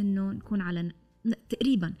بهمني إنه نكون على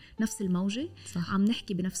تقريبا نفس الموجة صح. عم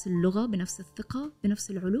نحكي بنفس اللغة، بنفس الثقة،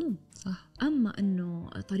 بنفس العلوم صح. أما أنه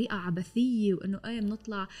طريقة عبثية وأنه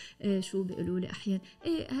بنطلع شو بيقولوا لي أحيان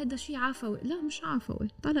هذا شيء عفوي. لا مش عفوي.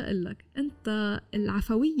 تعال أقول لك أنت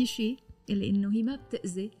العفوية شيء اللي إنه هي ما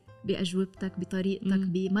بتأذي بأجوبتك بطريقتك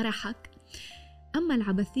بمرحك. أما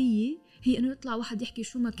العبثية هي إنه يطلع واحد يحكي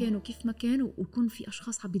شو مكانه وكيف مكانه ويكون في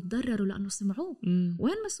أشخاص عم يتضرروا لأنه سمعوه.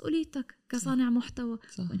 وين مسؤوليتك كصانع محتوى؟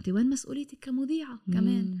 وأنت وين مسؤوليتك كمذيعة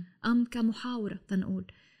كمان أم كمحاورة تنقول؟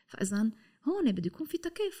 فإذن هون بده يكون في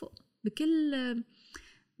تكافؤ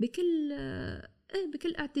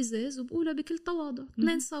بكل اعتزاز، وبقولها بكل تواضع،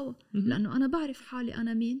 اثنين سوا. لأنه أنا بعرف حالي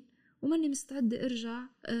أنا مين، وماني مستعدة أرجع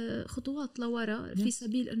خطوات لورا في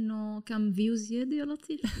سبيل إنه كم فيو زيادة. يا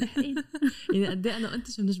لطيف لحقين. يعني قد ايه أنا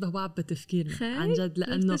وأنت شو بنشبه بعض بتفكيرنا عن جد.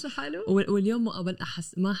 لأنه واليوم مقابل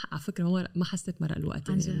ما على فكرة ما حسيت مرق الوقت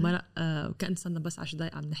يعني مرق كأن صرنا بس 10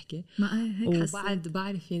 دقايق عم نحكي. وبعد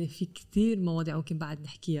بعرف يعني في كتير مواضيع ممكن بعد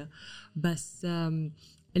نحكيها. بس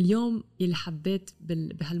اليوم اللي حبيت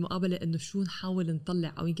بهالمقابلة إنه شو نحاول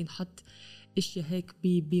نطلع أو يمكن نحط اشياء هيك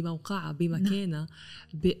بموقعها بمكانها،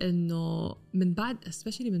 بانه من بعد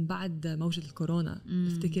especially من بعد موجة الكورونا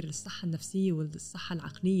بفتكر الصحة النفسية والصحة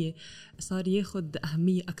العقلية صار ياخد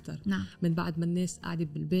أهمية أكتر. من بعد ما الناس قاعدة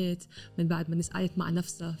بالبيت، من بعد ما الناس قاعدة مع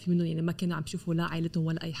نفسها، في منهم يعني ما كانوا عم بيشوفوا لا عائلتهم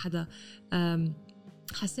ولا أي حدا.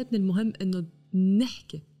 حسيت من المهم إنه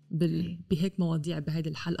نحكي بهيك مواضيع بهيدي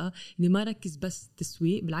الحلقة. يعني ما ركز بس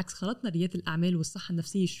تسويق، بالعكس خلطنا ريادة الأعمال والصحة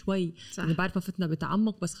النفسية شوي. يعني بعرف ما فتنا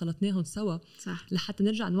بتعمق بس خلطناهم سوا. صح. لحتى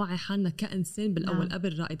نرجع نوعي حالنا كإنسان بالأول.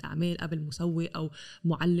 قبل رائد أعمال، قبل مسوق أو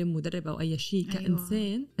معلم مدرب أو أي شيء.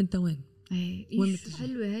 كإنسان أنت وين؟ ايش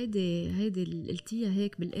حلوة هيدي التية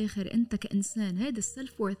هيك بالاخر. انت كإنسان، هيدا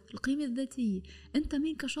السلف وورث، القيمة الذاتية. انت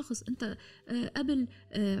مين كشخص؟ انت قبل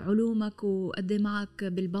علومك وقد معك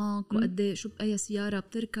بالبنك وقد شو اي سيارة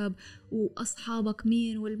بتركب واصحابك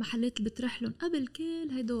مين والمحلات اللي بتروح لهم، قبل كل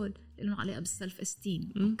هيدول لهم علاقة بالسلف استيم.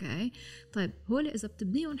 اوكي طيب هول اذا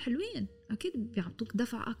بتبنيهم حلوين اكيد بيعطوك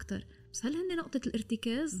دفع اكتر، بس هل هن نقطة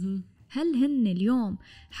الارتكاز؟ هل هن اليوم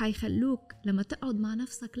حيخلوك لما تقعد مع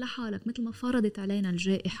نفسك لحالك مثل ما فرضت علينا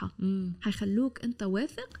الجائحة حيخلوك انت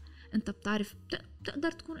واثق؟ انت بتعرف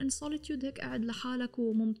تقدر تكون in solitude هيك قاعد لحالك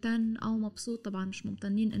وممتن او مبسوط. طبعا مش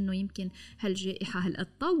ممتنين انه يمكن هالجائحة هلقد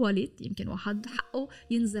طولت، يمكن واحد حقه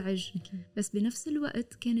ينزعج، بس بنفس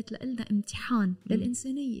الوقت كانت لنا امتحان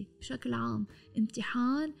للإنسانية بشكل عام.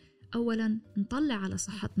 امتحان أولاً نطلع على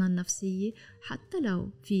صحتنا النفسية، حتى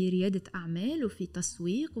لو في ريادة أعمال وفي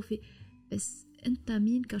تسويق وفي، بس أنت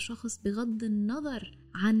مين كشخص بغض النظر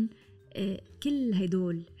عن كل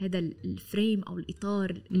هدول، هذا الفريم أو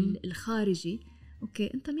الإطار الخارجي.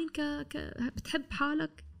 أوكي أنت مين بتحب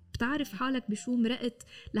حالك، بتعرف حالك بشو مرقت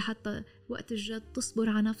لحتى وقت الجد تصبر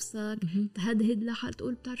على نفسك، تهدهد لحالك،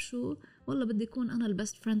 تقول بتعرف شو والله بدي يكون أنا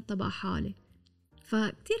البست فريند تبع حالي.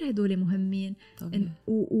 فكتير هدول مهمين.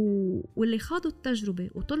 واللي خاضوا التجربة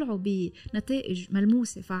وطلعوا بنتائج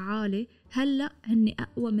ملموسة فعالة هلأ هن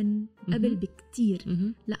أقوى من قبل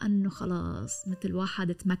بكتير، لأنه خلاص مثل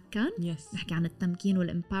واحد تمكن. نحكي عن التمكين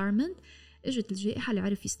والإمباورمنت. اجت الجائحة اللي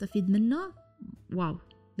عرف يستفيد منها، واو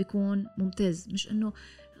بيكون ممتاز. مش إنه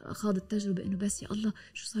خاض التجربة إنه بس يا الله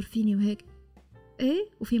شو صار فيني وهيك. إيه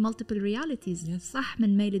وفي multiple realities. صح،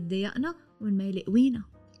 من ميل تضايقنا ومن ميل قوينا.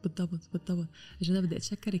 بالضبط. جنى بدي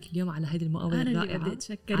أتشكرك اليوم على هذه المقابلة الرائعة، بدي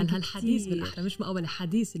أتشكرك على هالحديث بالأحرى، مش مقابلة،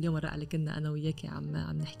 حديث اليوم الرائع اللي كنا أنا وياك عم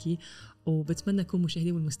نحكي. وبتمنى يكون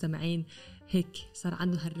المشاهدين والمستمعين هيك صار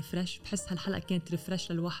عنده هالرفرش. بحس هالحلقة كانت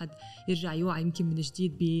رفرش للواحد يرجع يوعي يمكن من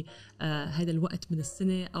جديد بهذا الوقت من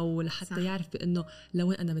السنة، أو لحتى يعرف بأنه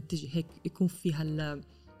لوين أنا متجه، هيك يكون في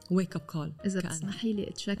wake up call. إذا تسمحي لي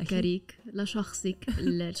أتشكرك لشخصك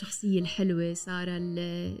الشخصية الحلوة سارة،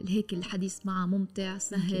 هيك الحديث معها ممتع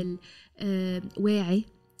سهل واعي.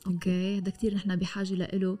 أوكي هذا كتير نحن بحاجة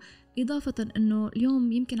له. إضافة أنه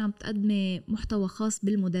اليوم يمكن عم تقدمي محتوى خاص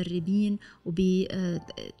بالمدربين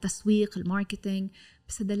وبتسويق الماركتينج،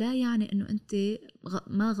 بس هذا لا يعني أنه أنت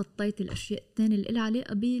ما غطيت الأشياء الثانية اللي لها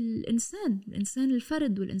علاقة بالإنسان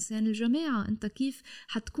الفرد والإنسان الجماعة. أنت كيف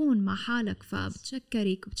حتكون مع حالك؟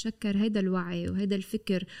 فبتشكرك وبتشكر هيدا الوعي وهيدا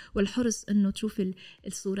الفكر والحرص أنه تشوف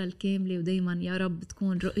الصورة الكاملة، ودايما يا رب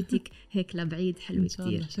تكون رؤيتك هيك لبعيد حلوة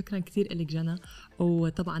كتير. شكرا كتير لك جنى.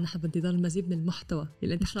 وطبعا نحن بانتظار المزيد من المحتوى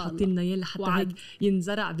اللي انت حاطين لنا اياه لحتى هيك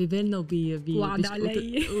ينزرع ببالنا وعد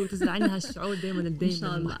علي وتزرع لنا هالشعور دايما ان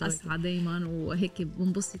شاء الله. اسعى دايما وهيك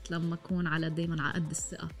بنبسط لما اكون على دايما على قد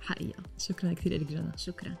الثقة حقيقة. شكرا كثير لك جنى.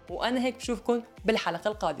 شكرا. وانا هيك بشوفكم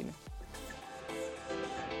بالحلقة القادمة.